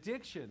towards an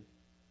addiction.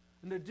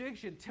 An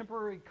addiction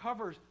temporarily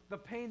covers the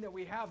pain that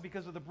we have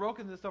because of the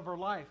brokenness of our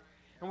life.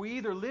 And we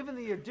either live in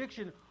the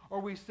addiction or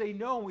we say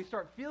no and we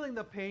start feeling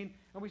the pain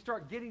and we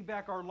start getting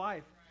back our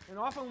life. And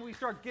often when we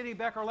start getting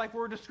back our life,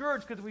 we're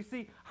discouraged because we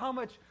see how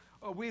much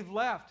we've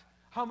left,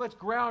 how much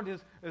ground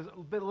has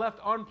been left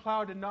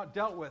unplowed and not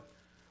dealt with.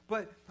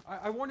 But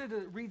I wanted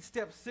to read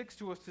step 6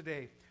 to us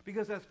today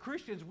because as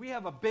Christians, we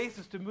have a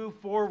basis to move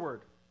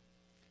forward.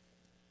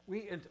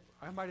 And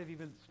I might have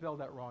even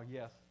spelled that wrong,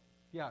 yes.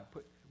 Yeah,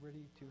 put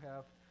ready to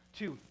have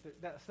 2.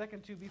 That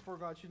second 2 before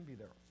God shouldn't be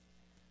there.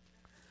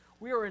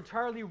 We are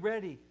entirely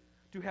ready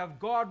to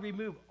have God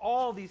remove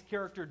all these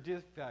character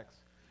defects.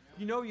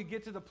 You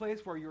get to the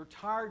place where you're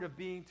tired of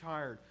being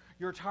tired.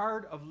 You're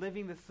tired of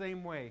living the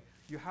same way.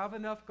 You have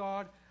enough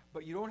God,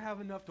 but you don't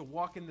have enough to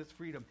walk in this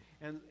freedom.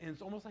 And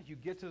it's almost like you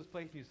get to this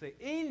place and you say,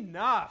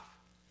 enough.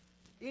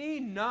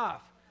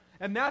 Enough.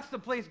 And that's the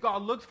place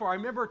God looks for. I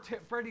remember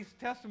Freddie's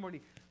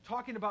testimony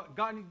talking about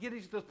God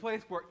getting to this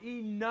place where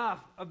enough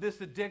of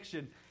this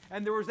addiction.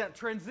 And there was that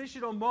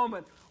transitional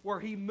moment where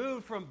he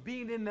moved from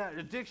being in that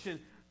addiction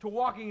to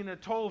walking in a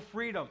total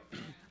freedom.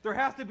 There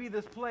has to be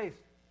this place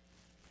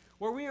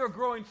where we are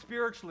growing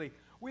spiritually.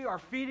 We are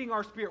feeding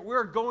our spirit.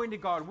 We're going to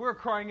God. We're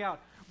crying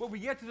out. But we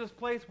get to this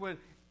place when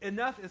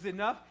enough is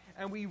enough,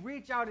 and we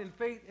reach out in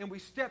faith, and we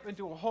step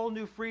into a whole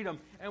new freedom,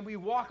 and we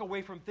walk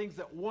away from things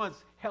that once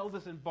held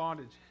us in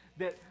bondage,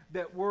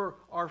 that were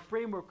our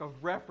framework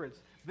of reference,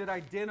 that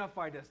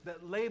identified us,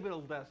 that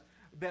labeled us,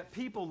 that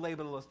people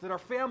labeled us, that our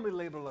family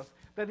labeled us,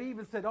 that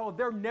even said, oh,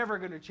 they're never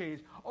going to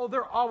change. Oh,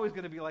 they're always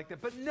going to be like that.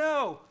 But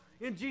no,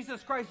 in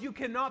Jesus Christ, you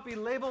cannot be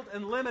labeled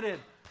and limited,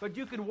 but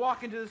you can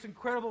walk into this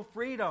incredible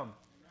freedom.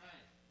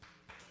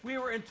 We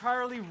were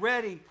entirely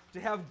ready to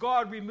have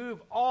God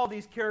remove all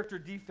these character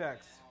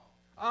defects.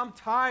 I'm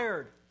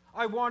tired.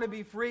 I want to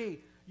be free.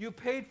 You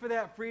paid for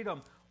that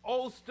freedom.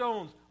 Old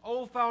stones,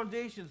 old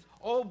foundations,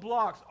 old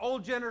blocks,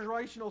 old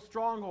generational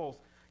strongholds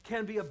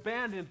can be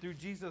abandoned through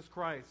Jesus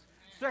Christ.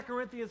 2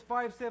 Corinthians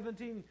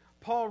 5:17,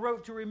 Paul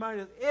wrote to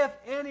remind us, if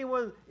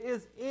anyone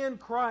is in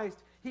Christ,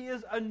 he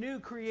is a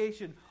new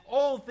creation.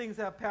 Old things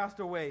have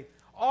passed away,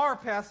 are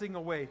passing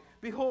away.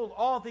 Behold,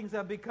 all things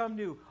have become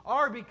new,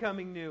 are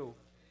becoming new.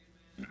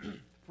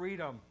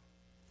 Freedom.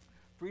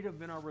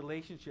 Freedom in our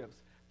relationships.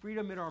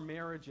 Freedom in our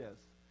marriages.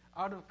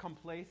 Out of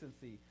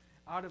complacency.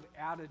 Out of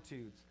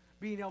attitudes.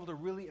 Being able to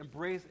really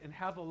embrace and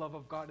have the love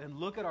of God and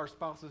look at our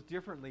spouses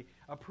differently.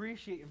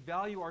 Appreciate and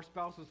value our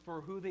spouses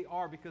for who they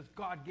are because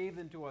God gave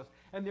them to us.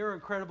 And they're an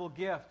incredible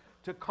gift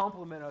to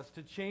complement us,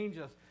 to change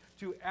us,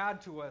 to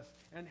add to us,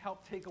 and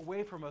help take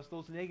away from us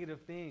those negative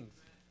things.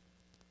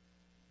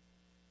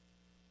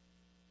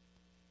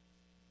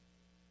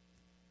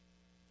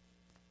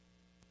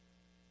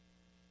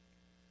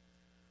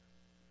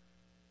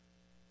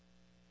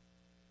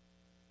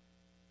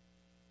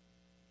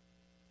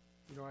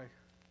 You know, I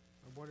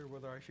wonder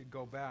whether I should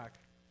go back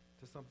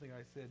to something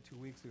I said 2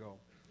 weeks ago.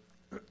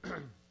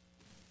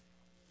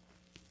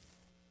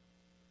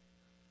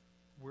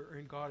 We're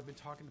in God. I've been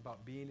talking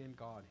about being in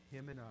God,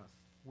 Him and us.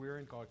 We're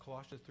in God.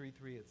 Colossians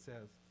 3:3, it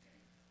says,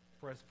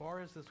 for as far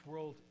as this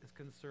world is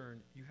concerned,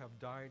 you have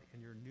died,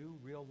 and your new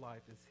real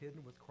life is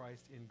hidden with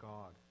Christ in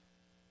God.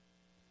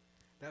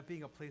 That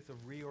being a place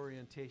of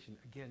reorientation.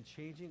 Again,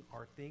 changing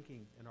our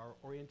thinking and our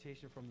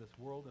orientation from this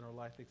world and our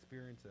life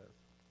experiences.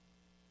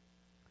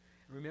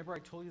 Remember I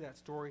told you that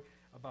story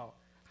about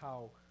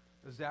how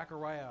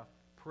Zechariah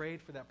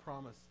prayed for that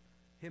promise.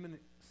 Him and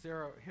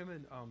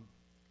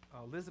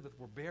Elizabeth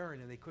were barren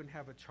and they couldn't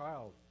have a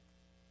child.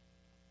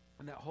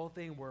 And that whole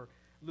thing where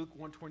Luke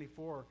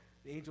 1:24,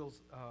 the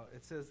angels,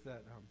 it says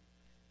that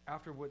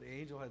after what the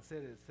angel had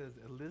said, it says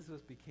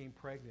Elizabeth became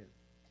pregnant.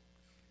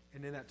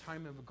 And in that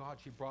time of God,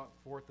 she brought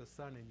forth a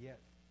son, and yet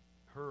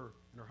her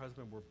and her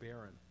husband were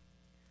barren.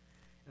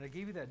 And I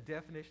gave you that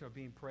definition of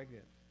being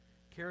pregnant.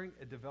 Carrying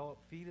a developed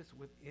fetus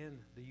within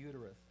the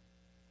uterus.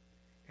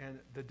 And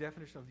the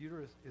definition of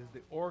uterus is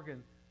the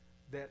organ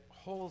that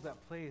holds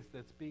that place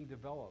that's being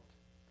developed.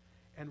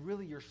 And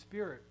really your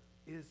spirit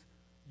is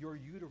your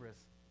uterus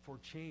for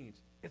change.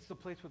 It's the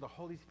place where the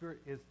Holy Spirit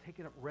is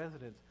taking up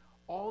residence.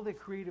 All the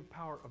creative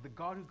power of the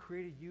God who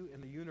created you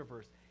and the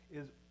universe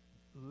is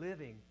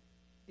living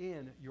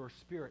in your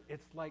spirit.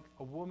 It's like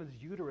a woman's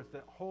uterus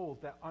that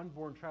holds that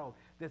unborn child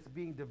that's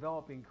being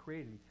developed and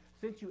created.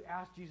 Since you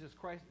asked Jesus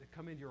Christ to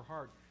come into your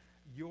heart,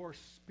 your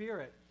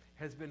spirit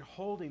has been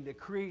holding the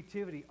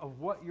creativity of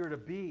what you're to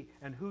be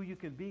and who you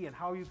can be and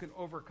how you can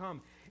overcome.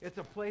 It's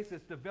a place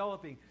that's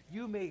developing.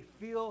 You may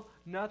feel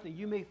nothing.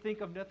 You may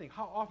think of nothing.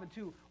 How often,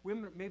 too,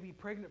 women may be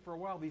pregnant for a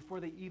while before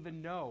they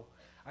even know.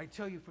 I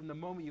tell you, from the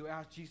moment you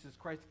asked Jesus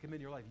Christ to come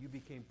into your life, you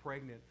became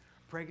pregnant.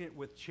 Pregnant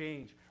with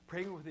change.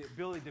 Pregnant with the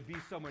ability to be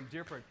someone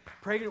different.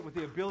 Pregnant with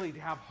the ability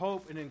to have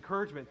hope and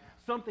encouragement.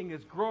 Something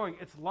is growing.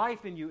 It's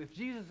life in you. If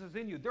Jesus is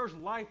in you, there's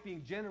life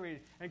being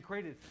generated and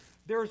created.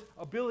 There's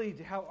ability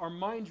to have our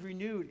minds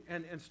renewed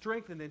and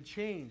strengthened and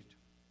changed.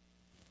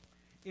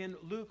 In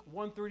Luke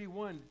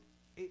 1:31,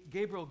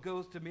 Gabriel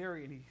goes to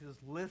Mary and he says,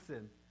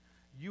 listen,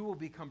 you will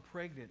become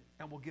pregnant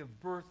and will give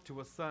birth to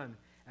a son,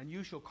 and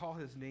you shall call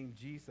his name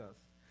Jesus.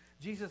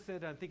 Jesus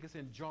said, I think it's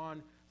in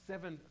John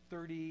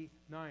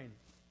 7:39,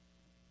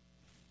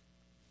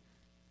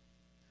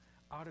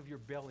 out of your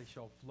belly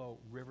shall flow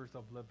rivers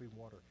of living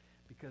water,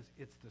 because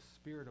it's the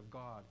Spirit of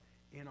God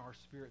in our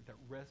spirit that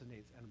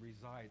resonates and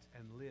resides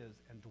and lives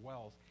and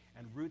dwells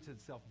and roots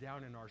itself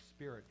down in our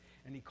spirit.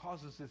 And he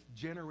causes this,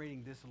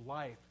 generating this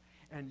life.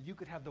 And you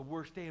could have the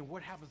worst day, and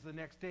what happens the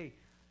next day?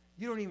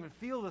 You don't even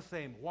feel the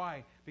same.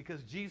 Why?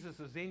 Because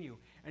Jesus is in you.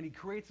 And he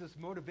creates this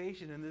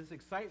motivation and this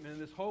excitement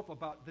and this hope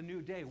about the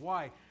new day.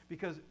 Why?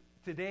 Because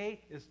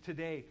today is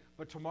today,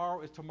 but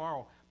tomorrow is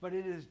tomorrow. But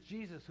it is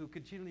Jesus who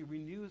continually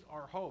renews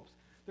our hopes.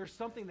 There's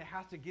something that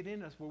has to get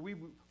in us where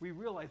we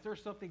realize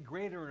there's something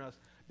greater in us.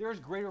 There's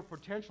greater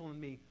potential in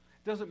me.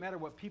 Doesn't matter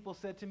what people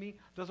said to me.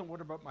 Doesn't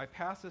matter what my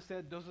past has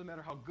said. Doesn't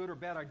matter how good or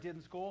bad I did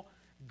in school.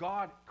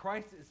 God,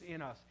 Christ is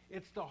in us.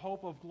 It's the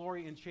hope of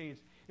glory and change.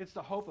 It's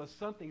the hope of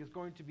something is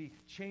going to be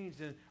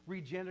changed and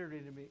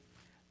regenerated in me.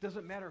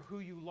 Doesn't matter who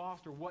you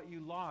lost or what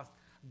you lost.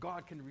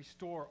 God can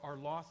restore our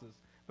losses.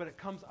 But it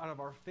comes out of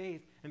our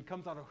faith and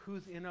comes out of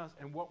who's in us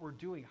and what we're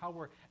doing, how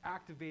we're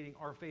activating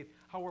our faith,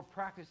 how we're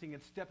practicing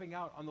and stepping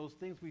out on those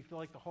things we feel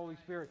like the Holy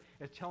Spirit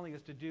is telling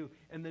us to do,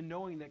 and the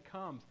knowing that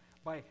comes.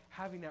 by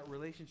having that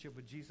relationship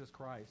with Jesus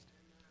Christ.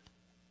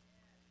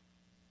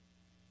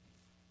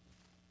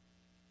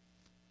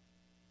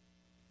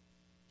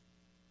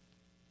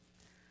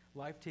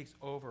 Life takes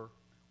over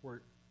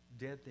where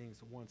dead things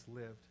once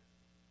lived.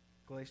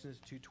 Galatians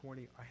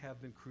 2:20, I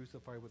have been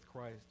crucified with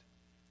Christ.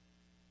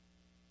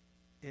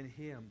 In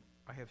him,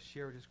 I have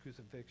shared his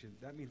crucifixion.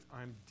 That means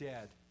I'm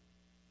dead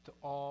to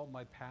all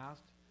my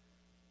past,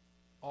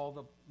 all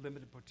the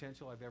limited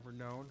potential I've ever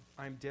known.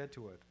 I'm dead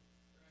to it.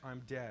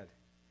 I'm dead.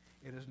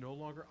 It is no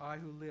longer I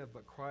who live,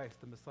 but Christ,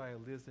 the Messiah,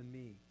 lives in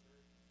me.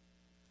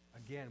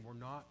 Again, we're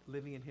not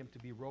living in him to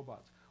be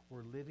robots.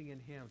 We're living in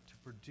him to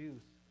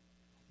produce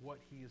what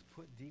he has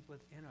put deep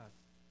within us.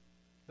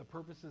 The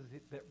purposes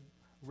that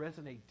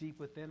resonate deep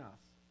within us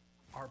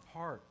are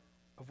part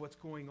of what's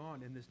going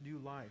on in this new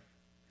life.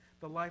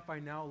 The life I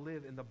now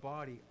live in the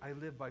body, I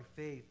live by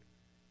faith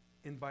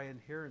and by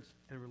inherence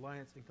and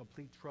reliance and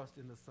complete trust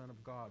in the Son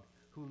of God,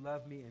 who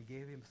loved me and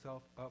gave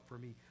himself up for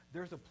me.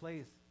 There's a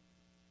place,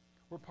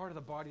 we're part of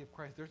the body of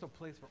Christ. There's a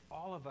place for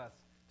all of us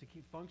to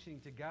keep functioning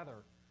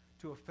together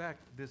to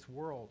affect this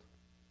world.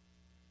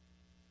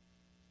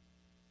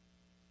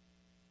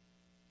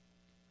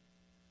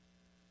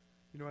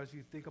 You know, as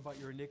you think about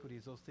your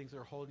iniquities, those things that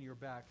are holding you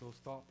back, those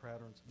thought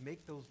patterns,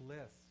 make those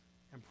lists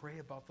and pray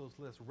about those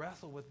lists.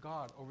 Wrestle with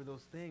God over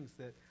those things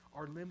that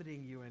are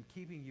limiting you and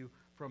keeping you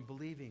from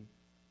believing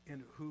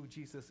in who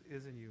Jesus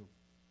is in you.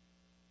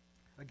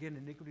 Again,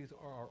 iniquities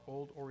are our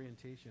old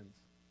orientations.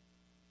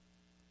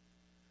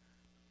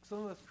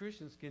 Some of us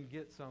Christians can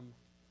get some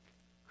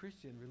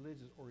Christian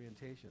religious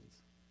orientations.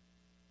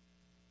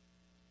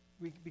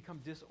 We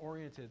become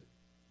disoriented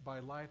by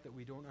life that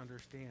we don't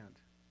understand.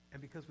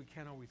 And because we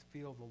can't always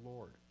feel the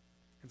Lord.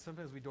 And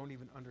sometimes we don't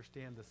even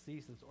understand the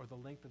seasons or the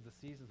length of the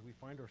seasons we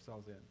find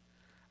ourselves in.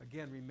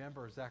 Again,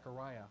 remember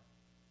Zechariah.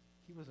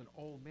 He was an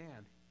old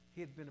man.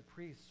 He had been a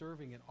priest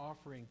serving and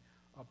offering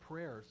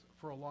prayers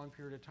for a long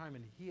period of time,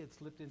 and he had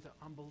slipped into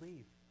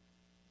unbelief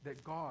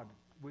that God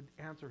would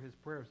answer his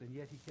prayers, and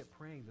yet he kept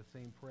praying the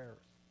same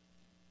prayers.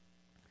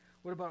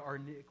 What about our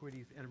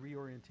iniquities and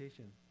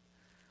reorientation?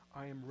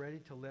 I am ready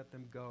to let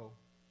them go.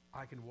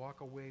 I can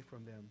walk away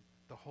from them.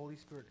 The Holy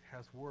Spirit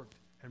has worked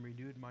and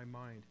renewed my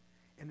mind,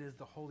 and it is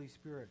the Holy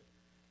Spirit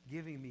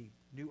giving me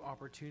new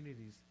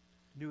opportunities,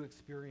 new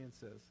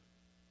experiences.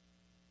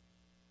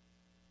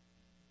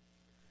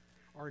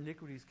 Our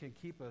iniquities can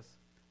keep us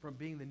from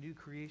being the new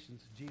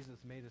creations Jesus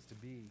made us to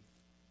be.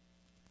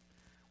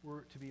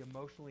 We're to be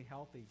emotionally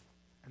healthy,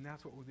 and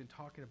that's what we've been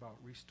talking about,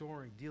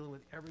 restoring, dealing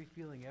with every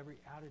feeling, every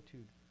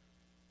attitude,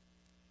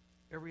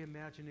 every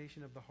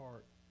imagination of the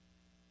heart.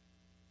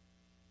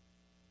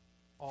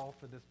 All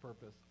for this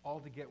purpose, all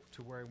to get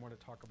to where I want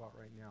to talk about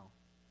right now.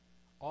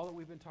 All that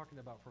we've been talking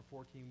about for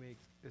 14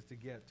 weeks is to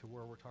get to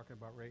where we're talking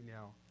about right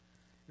now.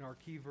 In our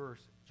key verse,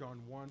 John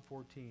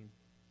 1:14.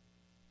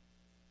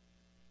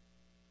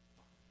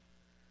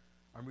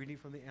 I'm reading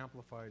from the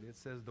Amplified. It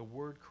says, the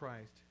word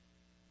Christ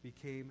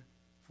became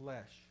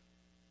flesh,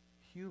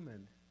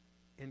 human,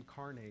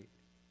 incarnate.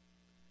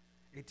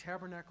 A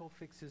tabernacle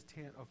fixed his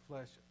tent of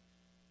flesh,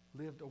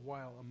 lived a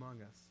while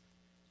among us,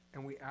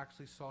 and we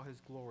actually saw his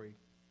glory,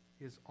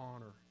 his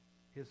honor,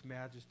 his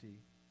majesty,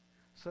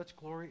 such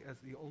glory as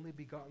the only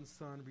begotten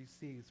Son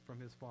receives from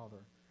his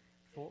Father,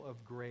 full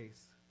of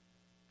grace,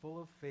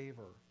 full of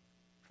favor,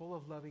 full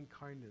of loving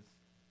kindness,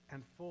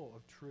 and full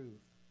of truth.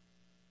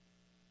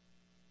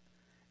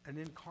 An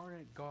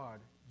incarnate God,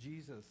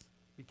 Jesus,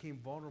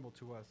 became vulnerable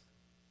to us,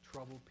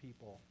 troubled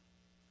people.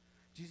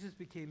 Jesus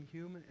became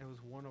human and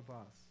was one of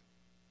us.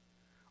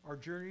 Our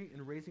journey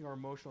in raising our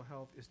emotional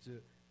health is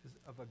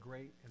of a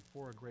great and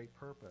for a great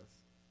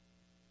purpose.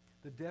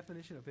 The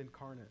definition of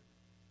incarnate: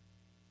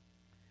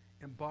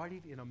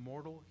 embodied in a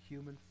mortal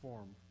human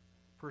form,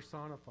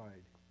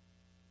 personified.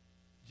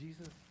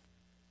 Jesus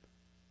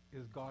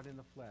is God in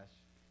the flesh,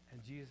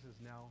 and Jesus is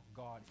now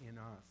God in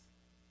us.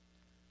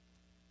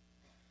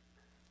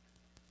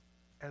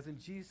 As in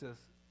Jesus,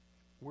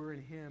 we're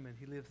in him and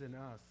he lives in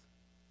us.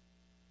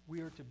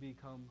 We are to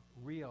become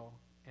real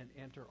and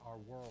enter our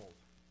world.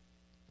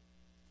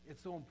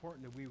 It's so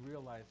important that we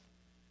realize,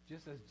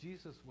 just as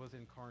Jesus was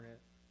incarnate,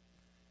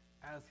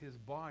 as his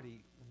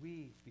body,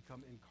 we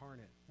become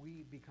incarnate.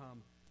 We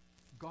become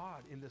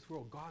God in this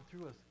world. God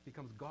through us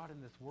becomes God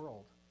in this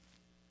world.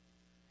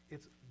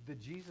 It's the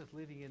Jesus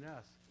living in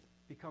us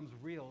becomes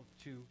real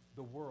to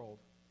the world.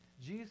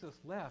 Jesus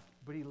left,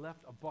 but he left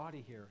a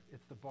body here.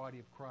 It's the body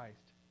of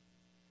Christ.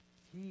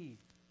 He,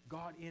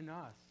 God in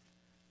us,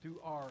 through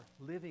our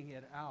living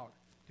it out,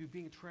 through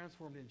being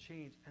transformed and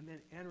changed, and then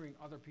entering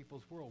other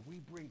people's world, we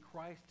bring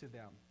Christ to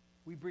them.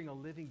 We bring a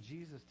living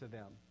Jesus to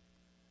them.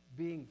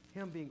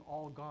 Him being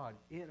all God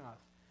in us,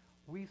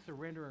 we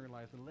surrender our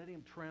lives and letting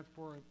him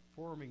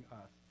transforming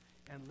us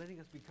and letting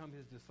us become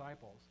his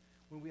disciples.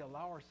 When we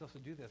allow ourselves to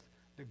do this,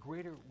 the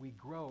greater we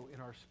grow in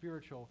our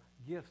spiritual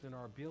gifts and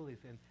our abilities,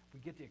 and we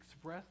get to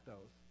express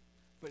those.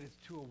 But it's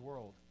to a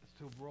world. It's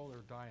to a world that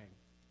are dying.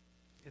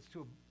 It's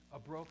to a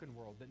broken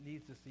world that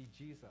needs to see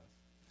Jesus.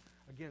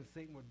 Again,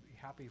 Satan would be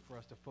happy for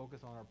us to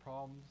focus on our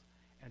problems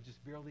and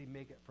just barely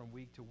make it from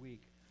week to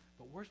week.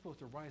 But we're supposed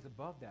to rise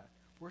above that.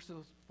 We're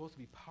supposed to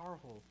be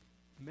powerful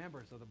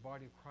members of the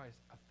body of Christ,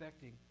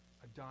 affecting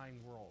a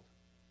dying world,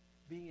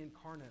 being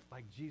incarnate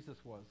like Jesus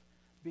was,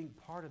 being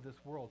part of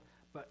this world,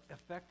 but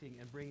affecting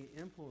and bringing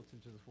influence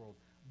into this world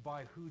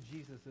by who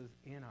Jesus is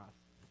in us.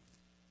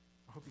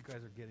 I hope you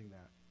guys are getting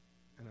that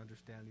and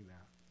understanding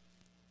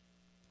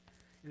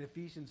that. In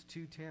Ephesians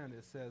 2:10,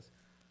 it says,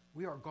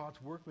 we are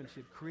God's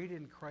workmanship, created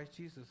in Christ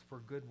Jesus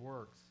for good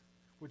works,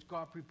 which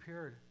God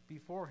prepared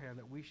beforehand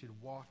that we should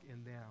walk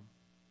in them.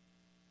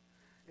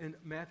 In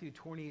Matthew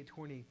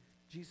 28:20,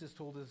 Jesus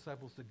told his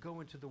disciples to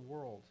go into the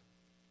world.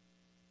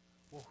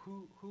 Well,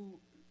 who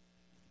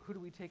do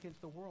we take into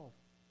the world?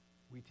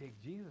 We take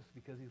Jesus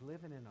because he's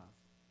living in us.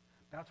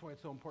 That's why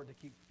it's so important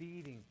to keep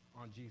feeding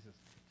on Jesus,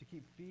 to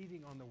keep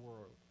feeding on the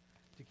Word,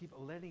 to keep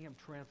letting him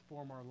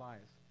transform our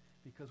lives,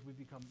 because we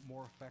become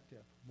more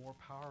effective, more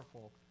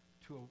powerful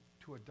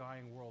to a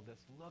dying world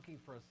that's looking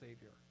for a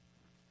Savior,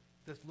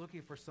 that's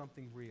looking for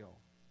something real.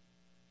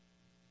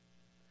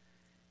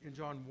 In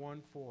John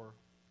 1:4,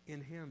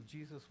 in him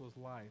Jesus was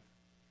life,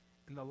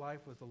 and the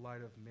life was the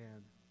light of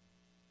man.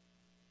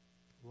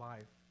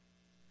 Life.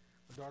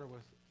 My daughter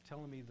was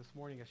telling me this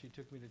morning as she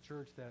took me to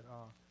church that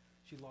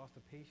she lost a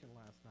patient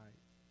last night.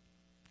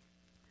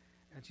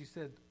 And she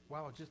said,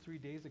 wow, just 3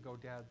 days ago,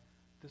 Dad,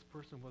 this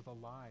person was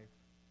alive.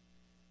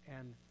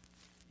 And,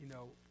 you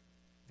know,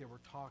 they were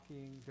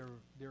talking,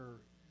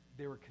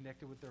 they were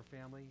connected with their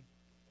family,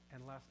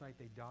 and last night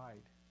they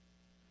died.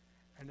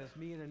 And as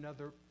me and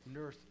another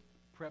nurse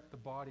prepped the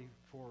body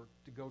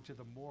to go to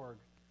the morgue,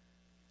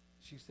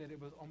 she said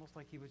it was almost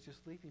like he was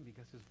just sleeping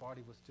because his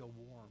body was still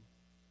warm,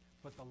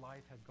 but the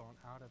life had gone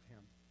out of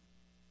him.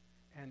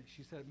 And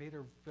she said it made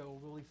her feel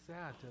really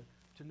sad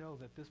to know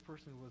that this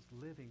person was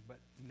living, but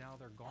now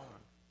they're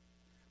gone.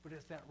 But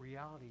it's that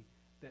reality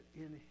that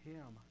in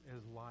him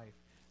is life.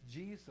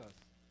 Jesus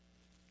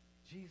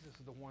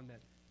is the one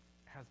that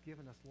has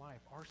given us life.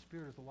 Our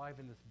spirit is alive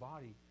in this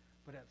body,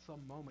 but at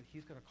some moment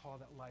he's going to call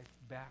that life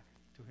back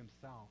to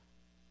himself.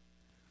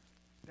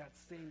 That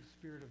same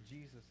spirit of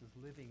Jesus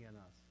is living in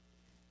us.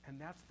 And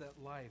that's that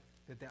life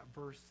that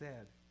verse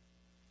said.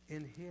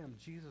 In him,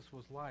 Jesus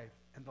was life,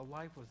 and the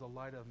life was the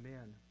light of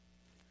men.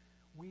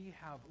 We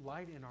have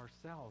light in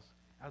ourselves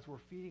as we're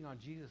feeding on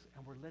Jesus,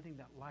 and we're letting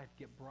that light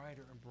get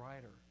brighter and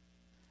brighter.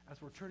 As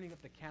we're turning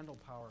up the candle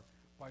power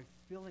by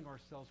filling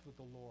ourselves with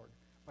the Lord,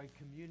 by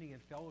communing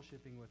and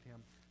fellowshipping with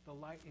him, the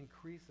light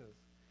increases.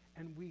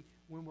 And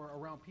when we're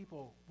around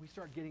people, we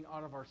start getting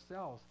out of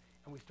ourselves,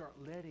 and we start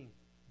letting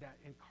that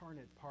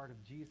incarnate part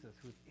of Jesus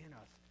who's in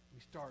us, we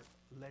start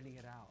letting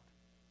it out.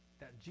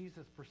 That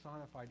Jesus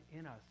personified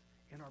in us,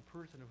 in our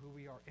person of who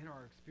we are, in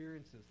our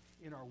experiences,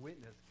 in our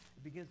witness,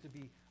 it begins to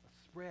be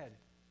spread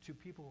to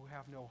people who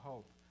have no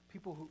hope,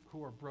 people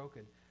who are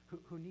broken,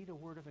 who need a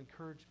word of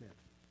encouragement.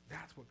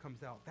 That's what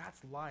comes out.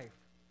 That's life.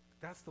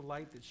 That's the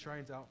light that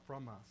shines out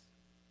from us.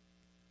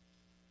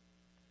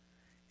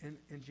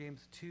 In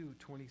James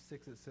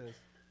 2:26 it says,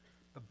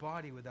 the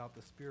body without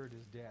the spirit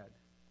is dead.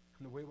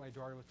 And the way my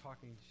daughter was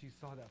talking, she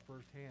saw that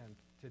firsthand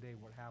today,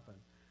 what happened.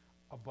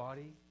 A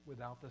body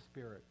without the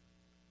spirit,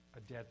 a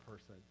dead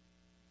person.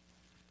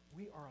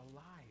 We are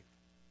alive.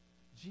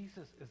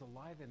 Jesus is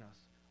alive in us.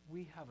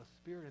 We have a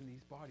spirit in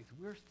these bodies.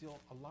 We're still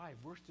alive.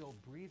 We're still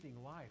breathing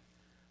life.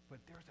 But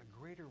there's a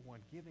greater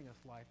one giving us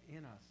life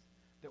in us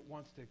that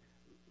wants to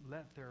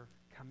let there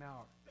come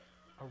out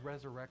a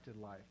resurrected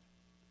life.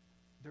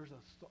 There's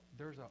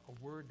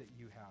a word that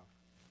you have.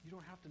 You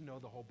don't have to know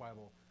the whole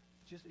Bible.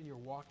 Just in your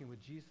walking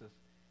with Jesus,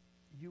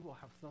 you will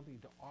have something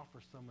to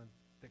offer someone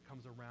that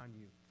comes around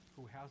you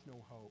who has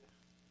no hope,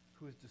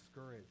 who is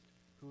discouraged,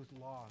 who is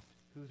lost,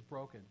 who is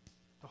broken.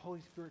 The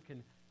Holy Spirit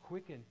can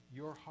quicken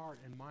your heart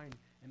and mind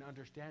and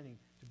understanding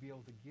to be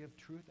able to give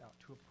truth out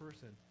to a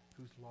person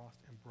who's lost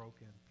and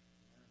broken.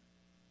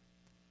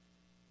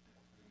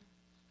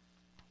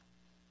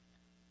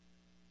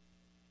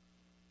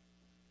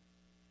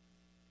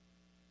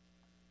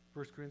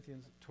 1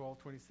 Corinthians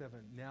 12:27,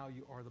 now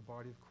you are the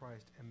body of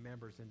Christ and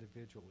members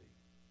individually.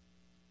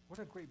 What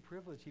a great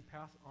privilege he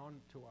passed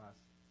on to us,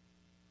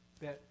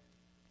 that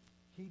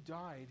he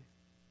died,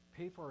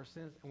 paid for our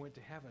sins, and went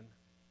to heaven,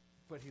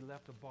 but he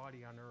left a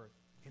body on earth.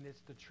 And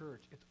it's the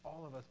church. It's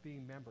all of us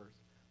being members,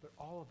 but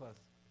all of us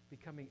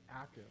becoming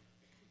active.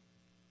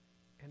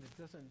 And it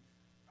doesn't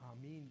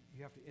mean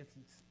you have to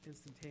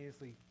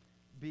instantaneously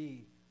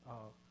be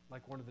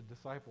like one of the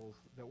disciples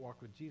that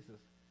walked with Jesus.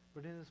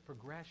 But in this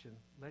progression,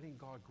 letting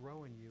God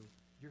grow in you,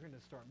 you're going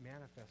to start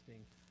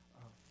manifesting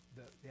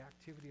the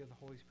activity of the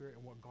Holy Spirit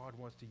and what God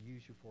wants to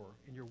use you for.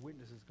 And your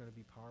witness is going to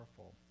be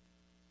powerful.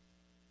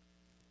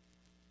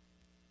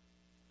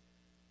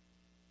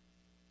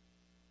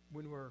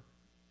 When we're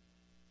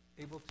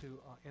able to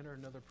enter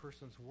another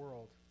person's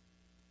world,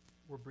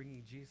 we're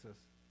bringing Jesus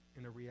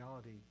in a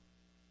reality.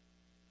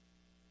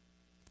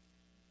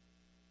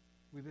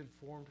 We've been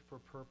formed for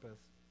purpose.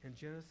 In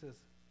Genesis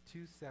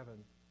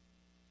 2:7,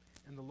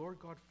 and the Lord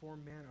God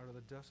formed man out of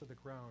the dust of the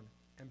ground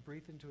and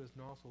breathed into his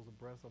nostrils the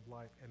breath of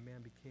life, and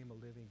man became a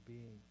living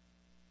being.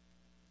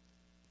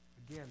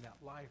 again, that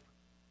life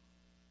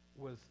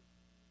was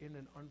in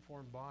an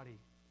unformed body.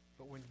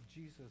 But when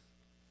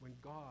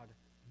God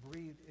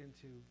breathed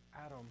into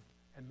Adam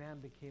and man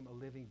became a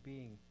living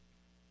being,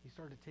 he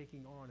started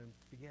taking on and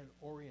began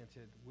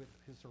oriented with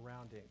his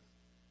surroundings.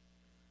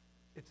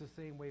 It's the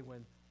same way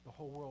when the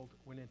whole world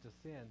went into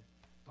sin,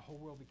 the whole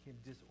world became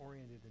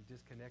disoriented and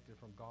disconnected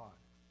from God.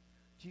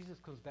 Jesus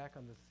comes back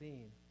on the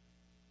scene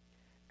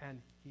and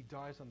he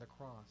dies on the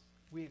cross.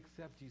 We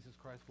accept Jesus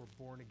Christ, we're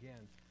born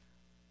again.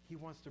 He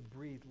wants to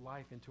breathe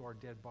life into our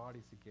dead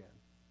bodies again.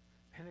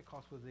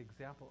 Pentecost was the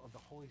example of the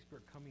Holy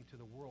Spirit coming to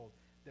the world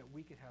that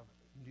we could have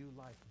new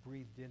life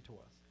breathed into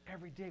us.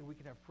 Every day we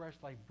could have fresh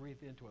life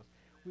breathed into us.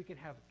 We could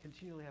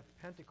continually have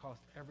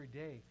Pentecost every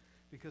day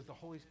because the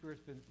Holy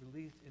Spirit's been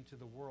released into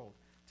the world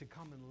to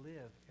come and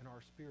live in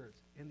our spirits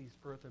in these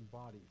earthen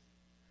bodies.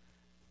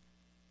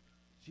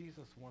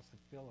 Jesus wants to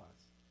fill us.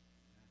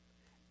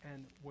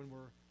 And when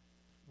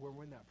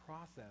we're in that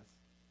process,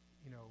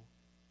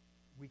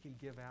 we can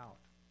give out.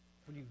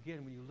 When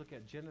you look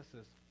at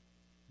Genesis,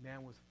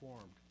 man was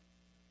formed.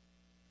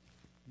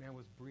 Man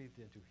was breathed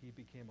into. He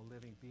became a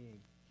living being.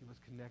 He was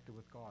connected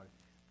with God.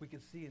 We can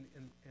see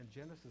in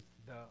Genesis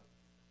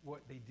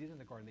what they did in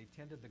the garden. They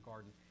tended the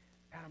garden.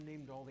 Adam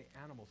named all the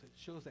animals. It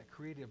shows that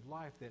creative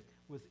life that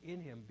was in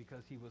him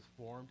because he was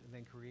formed and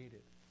then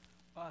created.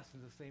 Us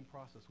in the same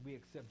process. We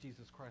accept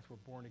Jesus Christ.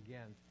 We're born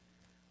again.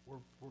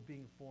 We're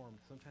being formed.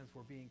 Sometimes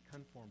we're being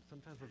conformed.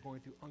 Sometimes we're going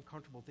through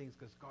uncomfortable things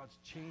because God's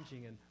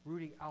changing and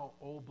rooting out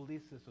old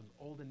belief systems,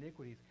 old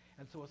iniquities,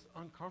 and so it's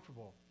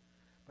uncomfortable.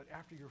 But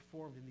after you're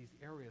formed in these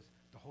areas,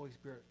 the Holy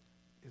Spirit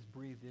is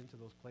breathed into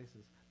those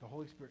places. The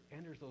Holy Spirit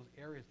enters those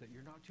areas that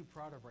you're not too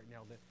proud of right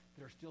now, that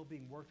are still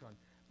being worked on.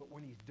 But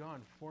when he's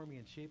done forming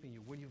and shaping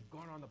you, when you've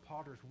gone on the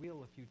potter's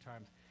wheel a few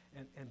times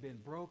and been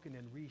broken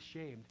and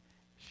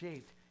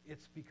shaped,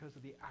 it's because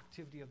of the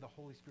activity of the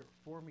Holy Spirit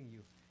forming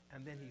you.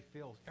 And then he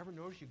fills. Ever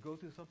notice you go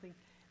through something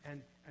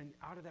and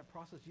out of that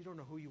process you don't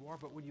know who you are,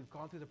 but when you've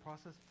gone through the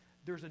process,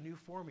 there's a new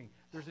forming.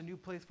 There's a new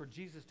place for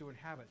Jesus to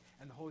inhabit,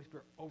 and the Holy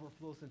Spirit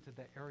overflows into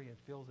that area and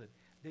fills it.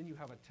 Then you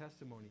have a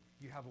testimony.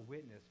 You have a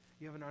witness.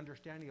 You have an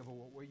understanding of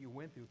what you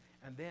went through,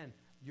 and then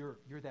you're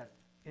that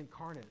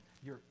incarnate.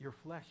 Your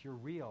flesh, you're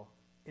real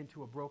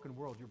into a broken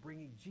world. You're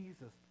bringing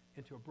Jesus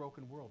into a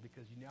broken world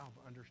because you now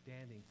have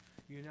understanding.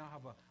 You now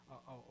have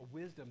a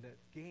wisdom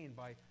that's gained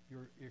by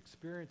your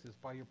experiences,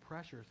 by your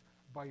pressures,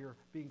 by your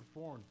being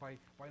formed, by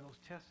those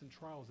tests and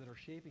trials that are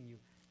shaping you.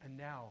 And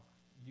now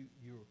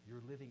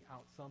you're living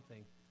out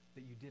something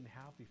that you didn't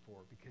have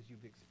before because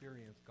you've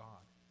experienced God.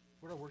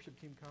 Would our worship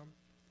team come?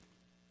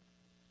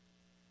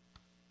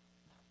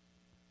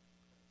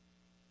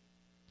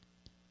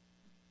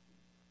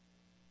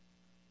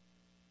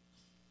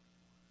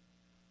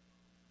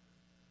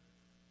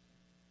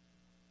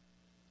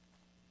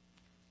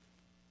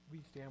 Will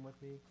you stand with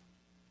me?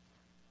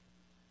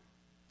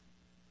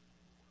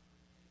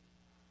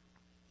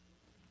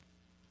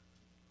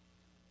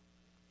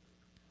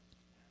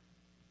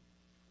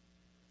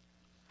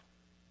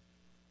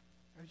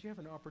 As you have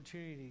an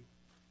opportunity,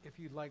 if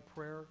you'd like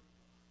prayer,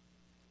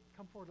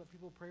 come forward, let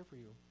people pray for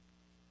you.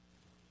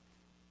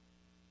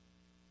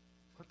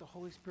 Let the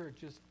Holy Spirit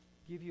just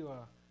give you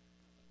a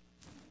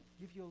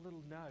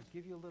little nudge,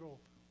 give you a little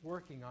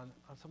working on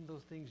some of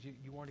those things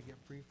you want to get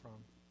free from.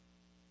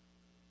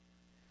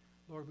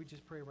 Lord, we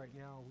just pray right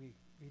now, we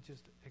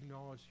just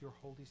acknowledge your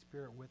Holy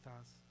Spirit with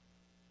us.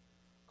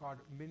 God,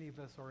 many of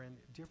us are in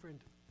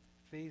different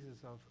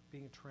phases of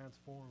being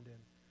transformed, and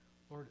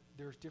Lord,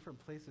 there's different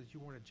places you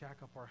want to jack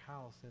up our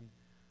house and,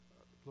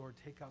 Lord,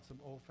 take out some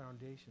old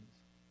foundations.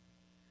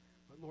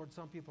 But Lord,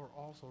 some people are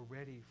also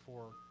ready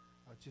for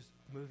just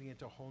moving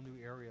into a whole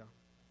new area.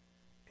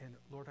 And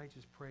Lord, I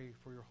just pray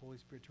for your Holy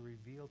Spirit to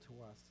reveal to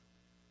us,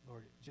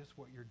 Lord, just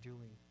what you're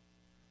doing.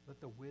 Let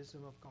the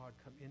wisdom of God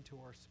come into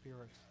our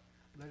spirits.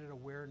 Let it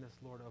awareness,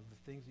 Lord, of the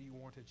things that you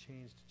want to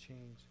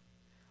change.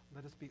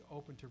 Let us be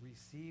open to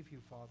receive you,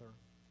 Father,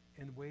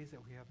 in ways that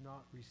we have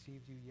not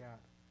received you yet,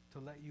 to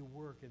let you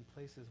work in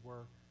places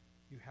where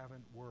you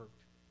haven't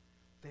worked.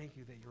 Thank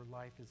you that your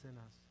life is in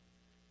us.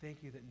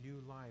 Thank you that new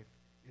life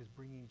is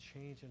bringing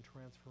change and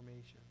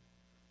transformation.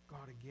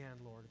 God, again,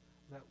 Lord,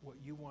 let what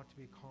you want to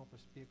be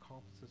accomplished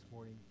this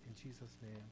morning. In Jesus' name.